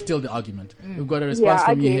distilled the argument. We've got a response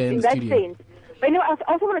from you here in the that studio. Sense. But I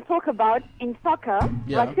also want to talk about in soccer.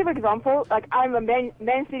 Yeah. Like say for example, like I'm a Man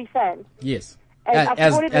City fan. Yes, And I've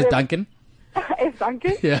as supported them- Duncan. As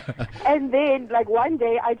Duncan. Yeah. And then, like, one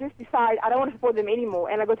day, I just decide I don't want to support them anymore,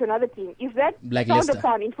 and I go to another team. Is that frowned Blacklister.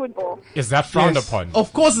 upon in football? Is that frowned upon?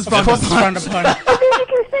 Of course it's frowned upon. But then you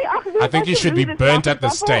can say, I think you should be burnt at the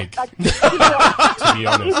stake. Like, To be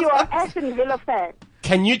honest. if you're an Aston Villa fan.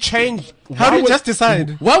 Can you change? How do you just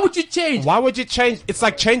decide? Why would you change? Why would you change? It's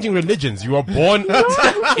like changing religions. You were born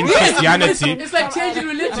in Christianity. It's like changing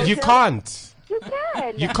religion. You can't. You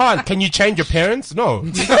can. You can't. Can you change your parents? No.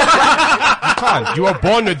 You can't. You were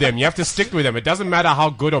born with them. You have to stick with them. It doesn't matter how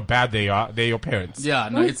good or bad they are. They're your parents. Yeah,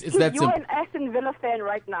 no, it's that You're simple. an Aston Villa fan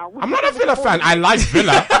right now. I'm not a Villa fan. I like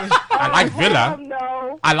Villa. I like Villa.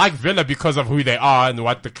 No. I like Villa because of who they are and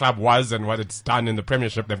what the club was and what it's done in the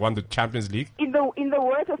Premiership. They've won the Champions League. In the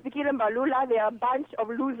words of Fikile Mbalula, they are a bunch of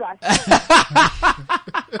losers.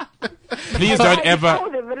 Please don't If I ever.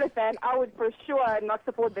 was a Villa fan, I would for sure not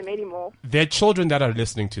support them anymore. There are children that are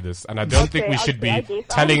listening to this, and I don't think we should I be guess.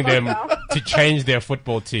 telling them I'll to change their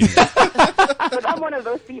football team. But I'm one of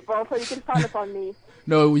those people, so you can frown upon me.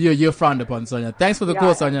 No, you're frowned upon, Sonia. Thanks for the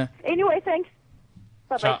call, Sonia. Anyway, thanks.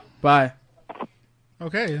 Bye-bye. Ciao. Bye.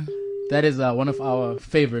 Okay. That is one of our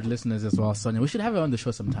favorite listeners as well, Sonia. We should have her on the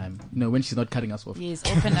show sometime, when she's not cutting us off. Yes,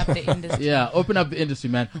 open up the industry. Yeah, open up the industry,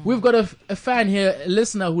 man. We've got a fan here, a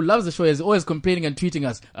listener who loves the show, is always complaining and tweeting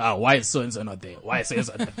us, why is so-and-so not there? Why is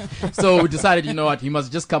so-and-so not there? So we decided, you know what, he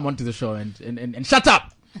must just come onto the show and shut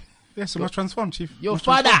up! Yes, we must transform, Chief. Your Must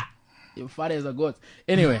father! transform. Your father is a goat.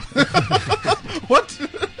 Anyway. What?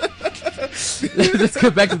 let's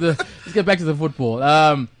get back to the football.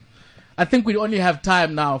 I think we only have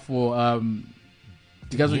time now for do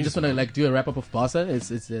you guys just want to do a wrap up of Barca?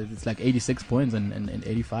 It's like 86 points and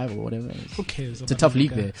 85 or whatever. Who cares? It's a tough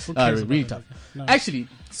league there. Who cares Really about tough. that? No. Actually,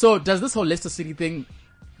 so does this whole Leicester City thing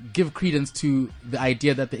give credence to the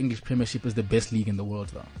idea that the English Premiership is the best league in the world,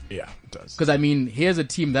 though? Yeah, it does. Because here's a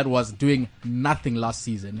team that was doing nothing last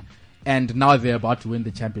season, and now they're about to win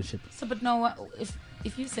the championship. So, but no,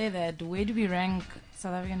 if you say that, where do we rank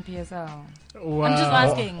South African PSL? Wow. I'm just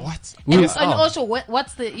asking. What? And also,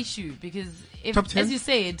 what's the issue? Because if, Top 10? as you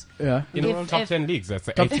said, Yeah. In the If- top if- 10 leagues, that's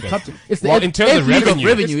the Top, eighth top, best. it's the Well, eighth- in terms of eighth league revenue.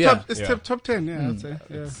 revenue, It's yeah. top, it's top 10, yeah, I'd say.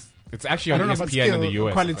 Yeah. It's actually I on don't know about ESPN in the skill,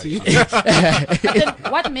 US. quality. then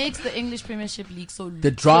what makes the English Premiership League so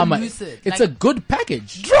The drama. So lucid? It's a good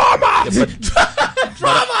package.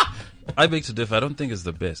 But I beg to differ. I don't think it's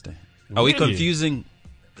the best. Are we Really? confusing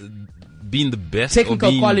being the best Technical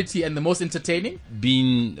or being, quality and the most entertaining.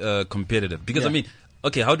 being competitive? Because Yeah. I mean,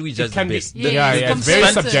 okay, how do we judge It can the be, best? Yeah, it's very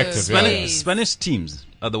compared to subjective. Spanish, Yeah. Spanish teams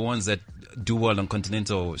are the ones that do well on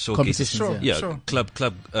continental showcases. Competitions, Sure. yeah. Yeah, Sure. club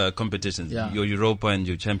competitions. Yeah. Your Europa and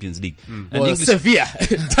your Champions League. And Well, English, Sevilla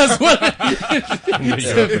does well.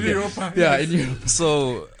 Yeah. Yeah, in Europe.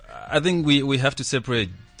 so I think we have to separate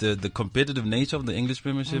the competitive nature of the English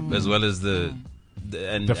Premiership as well as the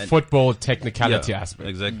The football technicality yeah, aspect.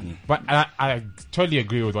 Exactly. But I totally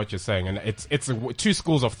agree with what you're saying, and it's two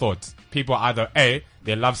schools of thought. People either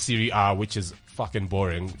they love Serie A, which is fucking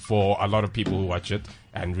boring for a lot of people who watch it,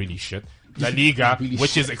 and really shit. La Liga, Really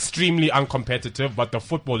which is extremely uncompetitive, but the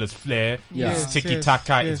football is flair, Yeah. it's Yes, tiki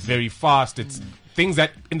taka, yes. it's very fast, it's things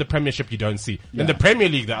that in the Premiership you don't see. Yeah. In the Premier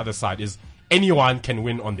League, the other side is anyone can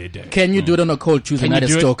win on their day. Can you do it on a cold Tuesday Can night you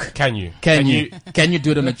at do Stoke? it? Can you? Can you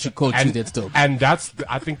do it on a cold Tuesday at Stoke? And that's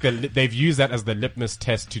I think they've used that as the litmus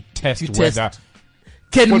test to test To whether test.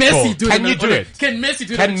 Can football. Messi do it? Can on you a- do on a- it? Can Messi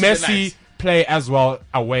do it? can on a Tuesday Messi night? play as well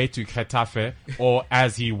away to Getafe or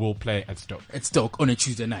as he will play at Stoke? At Stoke on a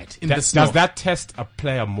Tuesday night in the snow? Does that test a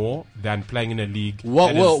player more than playing in a league?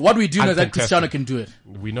 What, that is what we do know is that uncontested? Cristiano can do it.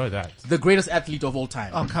 We know that. The greatest athlete of all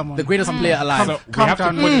time. Oh, come on. The greatest player alive. So we Calm have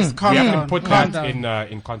down, to put, Willis. Calm we have down. to put Calm that down.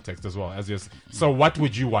 in context as well. So what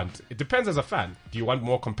would you want? It depends as a fan. Do you want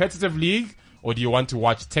more competitive league or do you want to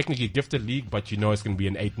watch technically gifted league, but you know it's going to be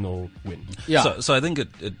an 8-0 win? Yeah. So I think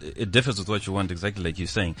it differs with what you want, exactly like you're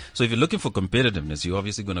saying. So if you're looking for competitiveness, you're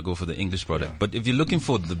obviously going to go for the English product. But if you're looking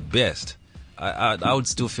for the best, I would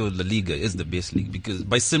still feel La Liga is the best league, because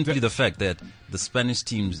by simply the fact that the Spanish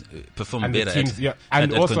teams perform And the better teams, at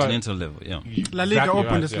and also, continental level. Yeah. La Liga Exactly or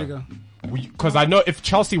right, Bundesliga. Because I know if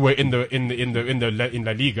Chelsea were in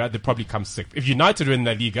La Liga, they'd probably come sixth. If United were in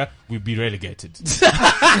La Liga, we'd be relegated.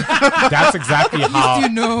 That's exactly how. You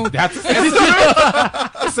know.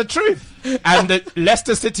 It's the truth. And the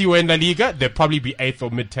Leicester City were in La Liga, they'd probably be eighth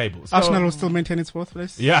or mid-table. So, Arsenal will still maintain its fourth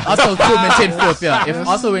place. yeah. Arsenal still maintain fourth, yeah. If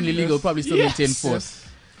Arsenal win the league, will probably still maintain fourth.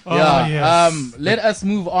 Yeah. yes. Let us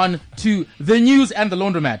move on to the news and the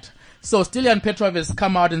laundromat. So Stilian Petrov has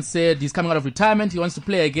come out and said he's coming out of retirement. He wants to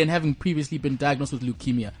play again, having previously been diagnosed with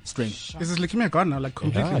leukemia. Strange. Is his leukemia gone now? Like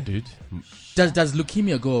completely? Yeah, dude. Does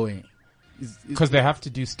leukemia go away? Because they have to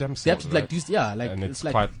do stem cells. They have to like right? do and it's it's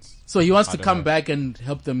like. quite. So he wants I to don't come know. back and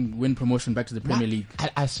help them win promotion back to the Premier League.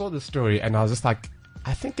 I saw the story and I was just like,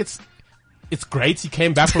 I think it's great he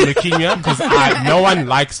came back from leukemia, because no one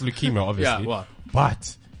likes leukemia, obviously. Yeah, well.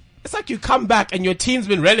 But it's like you come back and your team's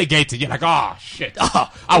been relegated. You're like, oh shit!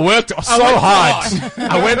 I worked so hard.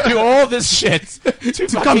 I went through all this shit to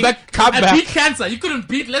Come back Come and back. beat cancer. You couldn't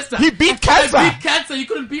beat Leicester. He beat cancer. I beat cancer. You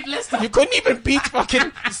couldn't beat Leicester. You couldn't even beat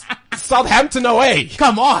fucking Southampton away.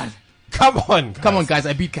 Come on. Come on, Come on, guys.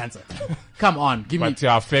 I beat cancer. Come on. Give me. But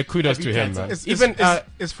yeah, fair kudos to him, man. Is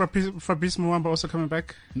Fabrice Muamba also coming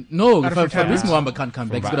back? No, Out of Fabrice retirement. Muamba can't come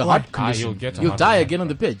back. He's got a Why? heart condition. He'll get a You'll heart die attack. again on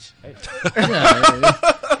the pitch. Yeah.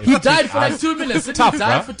 He died for like 2 minutes. He tough,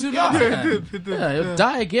 died bruh. for 2 minutes. Yeah, he'll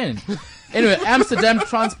die again. Anyway, Amsterdam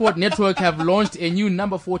Transport Network have launched a new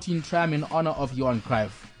number 14 tram in honor of Johan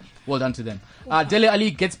Cruyff. Well done to them. Dele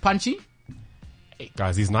Alli gets punchy. Hey,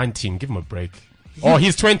 guys, he's 19. Give him a break. Oh,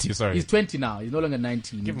 he's 20. Sorry. He's 20 now. He's no longer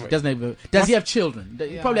 19. Give him a- Does he have children?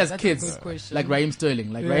 He probably has that's a kids. good question. Like Raheem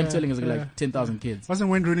Sterling. Raheem Sterling has got yeah. like 10,000 kids. Wasn't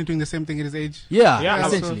Wayne Rooney doing the same thing at his age? Yeah, Yeah,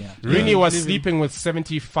 essentially. Yeah. Rooney was Leaving. sleeping with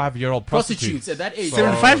 75-year-old Prostitutes at that age.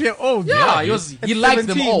 75-year-old. Yeah, he At liked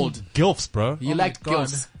them 17. old. Gilfs, bro. He liked God.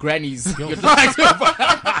 girls, grannies.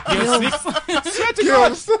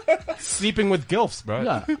 Sleeping with Gilfs, bro.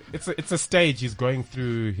 Yeah. It's a stage he's going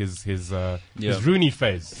through his Rooney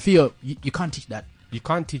phase. Theo, you can't teach that. You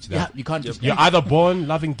can't teach Yeah, that. you can't teach You're that. either born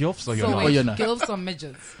loving Gilfs or you're So not. you're wait, not. girls or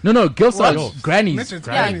midgets? No, girls are What? grannies. Midgets,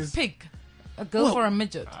 Yeah, grannies. pick a girl or a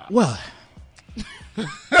midget. Well,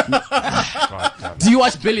 Right, do you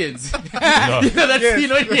watch Billions? no. That's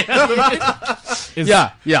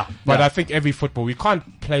yeah. But yeah. I think every football, we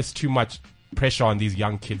can't place too much pressure on these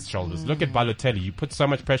young kids' shoulders. Look at Balotelli. You put so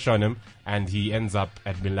much pressure on him, and he ends up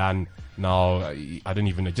at Milan now. I don't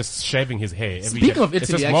even know, just shaving his hair. Every Speaking year. of It's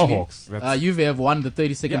Italy, just actually, mohawks. That's Juve have won the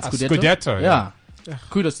 32nd Yeah, Scudetto. Scudetto, yeah.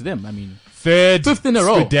 Kudos to them. I mean, third, Fifth in a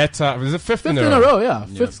row. Scudetto. Was it fifth in fifth a in row? a row, yeah.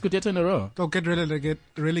 Fifth Scudetto in a row. They'll get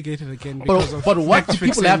relegated again because of But what do match people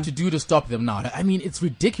fixing. have to do to stop them now? I mean, it's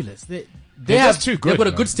ridiculous. They're just too good, They've got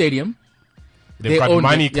a man. good stadium. They've got own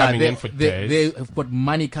money it. Yeah, coming in for days. They have got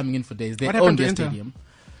money coming in for days. They What own happened to their Inter? stadium.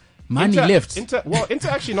 Money left. Inter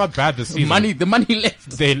actually not bad this season. The money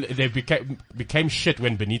left. They became shit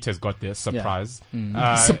when Benitez got there. Surprise.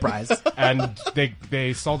 Surprise. And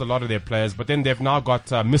they sold a lot of their players, but then they've now got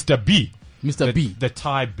Mr. B. Mr. B. The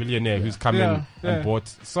Thai billionaire who's come in Yeah, and yeah. bought.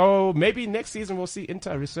 So maybe next season we'll see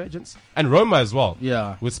Inter resurgence. And Roma as well.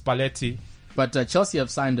 Yeah. With Spalletti, But Chelsea have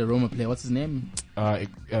signed a Roma player. What's his name?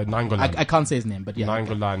 Nangolan. I can't say his name, but yeah.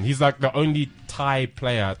 Nangolan. He's like the only Thai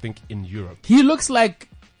player, I think, in Europe. He looks like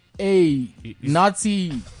a He's-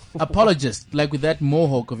 Nazi apologist, like with that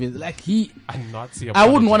mohawk of his. Like he, A Nazi I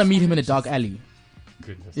wouldn't want to apologist. meet him in a dark alley.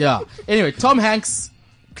 Goodness. Yeah. Anyway, Tom Hanks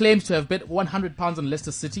claims to have bet £100 on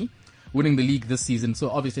Leicester City winning the league this season. So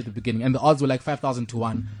obviously at the beginning, and the odds were like 5,000 to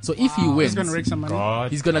 1. So if he wins, He's going to rake some money.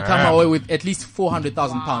 God he's gonna come damn. away with at least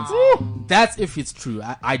 £400,000. That's if it's true.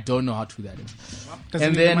 I don't know how true that is. Doesn't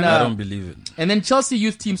And need the then money. I don't believe it. And then Chelsea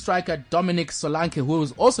youth team striker Dominic Solanke, who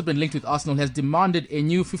has also been linked with Arsenal, has demanded a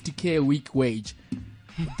new 50k a week wage.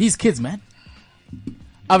 These kids, man.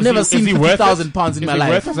 I've never seen Is he worth it? £50,000 in my Is he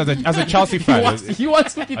life. worth it as a Chelsea fan? He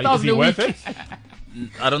wants Is 50,000 he a worth week. it?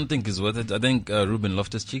 I don't think it's worth it. I think Ruben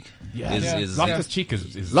Loftus-Cheek is Loftus-Cheek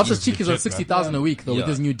is Loftus-Cheek is on legit, man. 60,000 a week though with Yeah.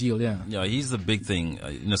 his new deal. Yeah. Yeah, he's the big thing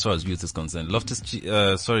as far as youth is concerned.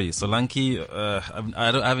 Solanke.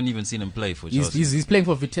 I haven't even seen him play for Chelsea. He's playing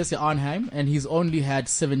for Vitesse Arnhem, and he's only had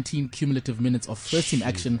 17 cumulative minutes of first team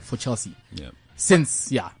action for Chelsea Yeah. since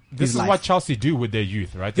This his is life. what Chelsea do with their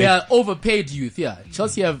youth, right? They are overpaid youth. Yeah,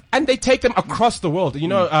 Chelsea have and they take them across the world. You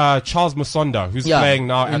know, Charles Musonda, who's playing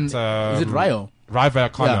now in- at is it Rio? Rai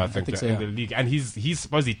O'Connor, Yeah, I think so, in the league, and he's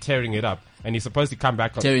supposedly tearing it up, and he's supposed to come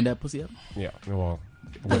back. Tearing that pussy up. Yeah, well,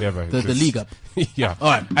 whatever. The league up. Yeah. All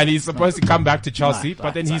right. And he's supposed to come back to Chelsea, Right,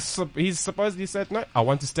 but then he's supposedly said, no, I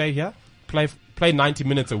want to stay here, play 90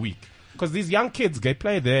 minutes a week. Because these young kids, they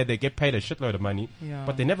play there, they get paid a shitload of money,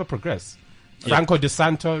 but they never progress. Franco De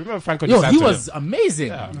Santo, remember Franco De Santo? He was amazing.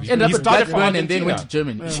 Yeah. Ended up He at started for Blackburn and then Argentina. went to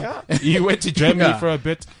Germany. Yeah. He went to Germany Yeah. for a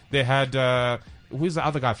bit. They had, who's the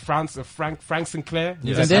other guy? Frank Sinclair.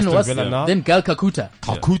 He's And at then Aston what's Villa now. then Gal Kakuta.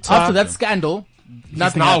 Calcutta. After that scandal,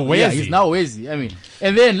 nothing now happened. Yeah, Wezi. he's now Wezi. I mean,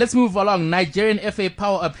 and then let's move along. Nigerian FA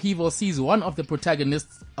power upheaval sees one of the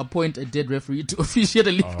protagonists appoint a dead referee to officiate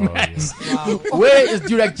a league match. Where is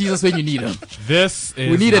Durek Jesus when you need him? This is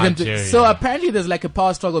We needed Nigeria. him to. So apparently, there's like a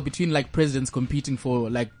power struggle between like presidents competing for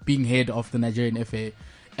like being head of the Nigerian FA.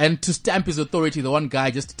 And to stamp his authority, the one guy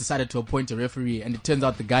just decided to appoint a referee, and it turns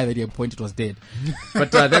out the guy that he appointed was dead.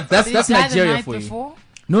 But that's Did he die the Nigeria night for you. before?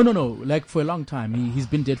 No. Like for a long time, he's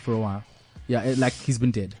been dead for a while. Yeah, like he's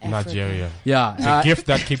been dead. Nigeria. Yeah, The gift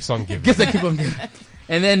that keeps on giving. Guess I keep on giving.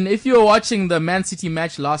 And then if you were watching the Man City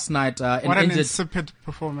match last night, What an insipid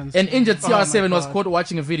performance. an injured Oh my CR7 was God. caught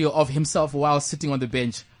watching a video of himself while sitting on the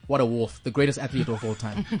bench. What a wolf. The greatest athlete of all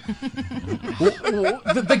time.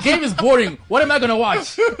 the game is boring. What am I going to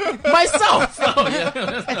watch? Myself. Oh,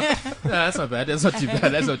 yeah. That's not bad. That's not too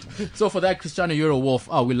bad. So for that, Cristiano, you're a wolf.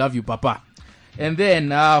 Oh, we love you, Papa. And then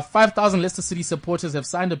 5,000 Leicester City supporters have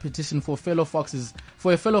signed a petition for a fellow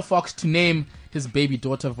fox to name his baby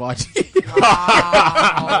daughter Vardy.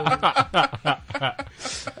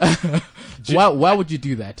 Why would you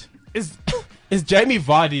do that? Is Jamie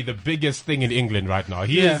Vardy the biggest thing in England right now?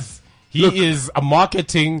 He is a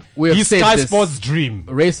marketing. We have He's said Sky this. Sports' dream.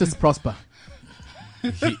 Racist prosper. He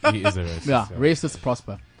is a racist. Yeah, racist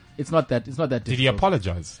prosper. It's not that. It's not that. Did he difficult.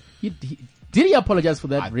 apologize? Did he apologize for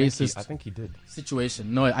that racist? I think he did.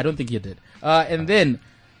 Situation. No, I don't think he did. And then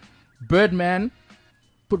Birdman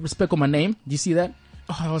put respect on my name. Do you see that?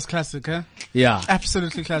 Oh, that was classic, huh? Yeah.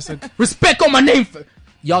 Absolutely classic. Respect on my name.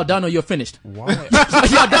 Y'all done or you're finished? Why?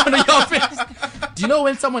 Y'all done or you're finished? Do you know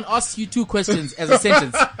when someone asks you two questions as a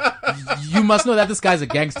sentence, you must know that this guy's a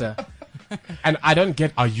gangster. And I don't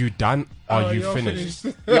get, are you done or are you finished?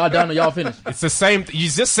 Y'all done or y'all finished? It's the same. You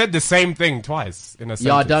just said the same thing twice in a sentence.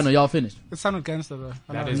 Y'all done or y'all finished? It sounded gangster, though.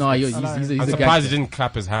 I That know. is- No, he's I'm a surprised gangster. he didn't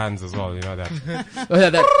clap his hands as well. You know that. Oh, yeah,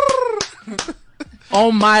 that.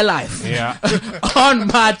 On my life. Yeah. On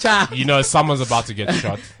my child. You know someone's about to get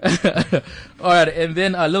shot. All right, and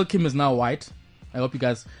then Lil Kim is now white. I hope you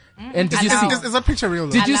guys. And did you see? Is that picture real,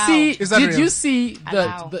 though? Did you Allow. see? Is that Did real? you see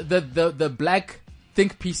Allow. the black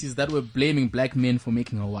think pieces that were blaming black men for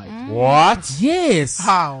making her white? What? Yes.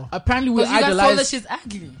 How? Apparently we Because you guys told her idolize she's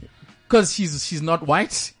ugly. because she's not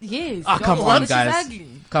white. Yes. Ah, you come told on, her guys. She's ugly.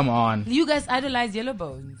 Come on. You guys idolize yellow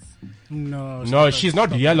bones. No. No, she's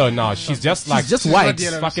not yellow now. She's just like just She's white. not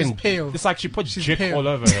yellow, fucking she's pale. It's like she put She's jick pale. all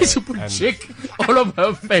over her. She put and- chick all over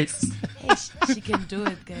her face. Hey, she can do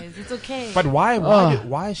it, guys. It's okay. But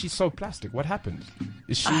why is she so plastic? What happened?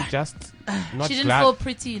 Is she just not she didn't glad? feel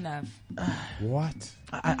pretty enough. What?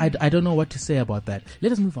 I don't know what to say about that.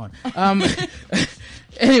 Let us move on.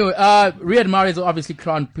 Anyway, Riyad Mahrez is obviously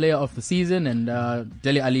crowned player of the season, and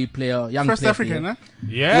Dele Alli young First player African, huh?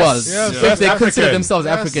 Yes. was. Yes. If First they consider African. themselves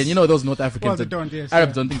Yes. African, you know those North Africans. Well, they that- don't, yes, Arabs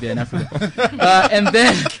yeah. don't think they're in Africa. And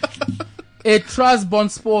then a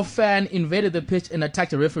Trabzonspor fan invaded the pitch and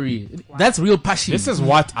attacked a referee. That's real passion. This is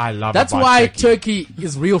what I love. That's about why Turkey. Turkey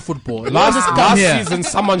is real football. Just Last come here. season,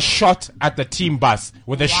 someone shot at the team bus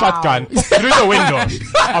with a shotgun through the window.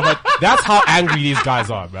 That's how angry these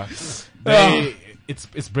guys are, bro.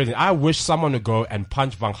 It's brilliant. I wish someone would go and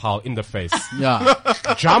punch Van Gaal in the face, Yeah.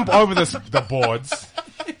 jump over the boards,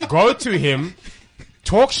 go to him,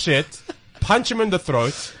 talk shit, punch him in the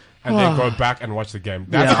throat, and then go back and watch the game.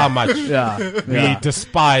 That's Yeah. how much Yeah. we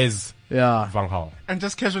despise Yeah. Van Gaal. And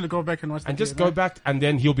just casually go back and watch the And just game, go back, and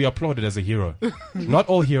then he'll be applauded as a hero. Not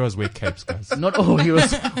all heroes wear capes, guys. Not all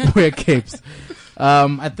heroes wear capes.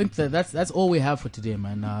 I think that's all we have for today,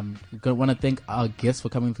 man. We want to thank our guests for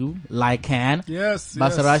coming through. Lycan, Yes,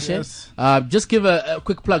 Basarashe. yes, yes. Just give a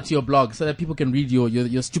quick plug to your blog so that people can read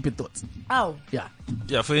your stupid thoughts. Oh. Yeah.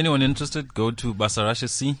 Yeah, for anyone interested, go to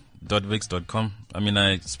basarashec.wix.com. I mean,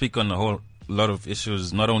 I speak on a whole lot of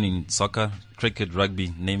issues, not only in soccer, cricket,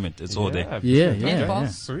 rugby, name it. It's all there. Yeah. Netball.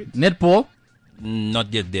 Sweet. Netball.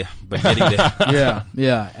 Not yet there, but getting there.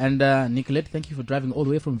 Yeah. And Nicolette, thank you for driving all the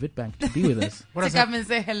way from Witbank to be with us. To come and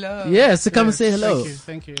say hello. Yes, to come and say hello.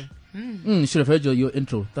 Thank you. Should have heard your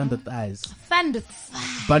intro. Thunder Thighs. Thunder.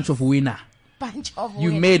 Bunch of winner. Bunch of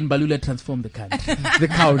You women. made Mbalula transform the country. The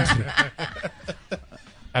country.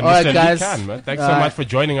 And All Mr. right, guys. Lee Can, man. Thanks so much for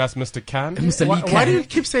joining us, Mr. Can. Mr. Lee Why do Can. you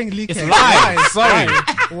keep saying Lee? It's Can? live. Why? Sorry.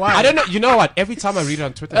 Why? I don't know. You know what? Every time I read it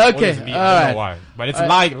on Twitter, it's Okay, always Lee. all I don't right. know why. But it's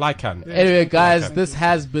like Can. Anyway, guys, Okay. this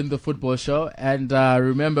has been the football show. And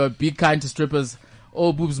remember, be kind to strippers.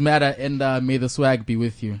 All boobs matter. And may the swag be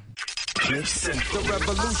with you. Cliff Central. The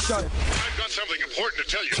revolution. I've got something important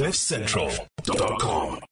to tell you. CliffCentral.com.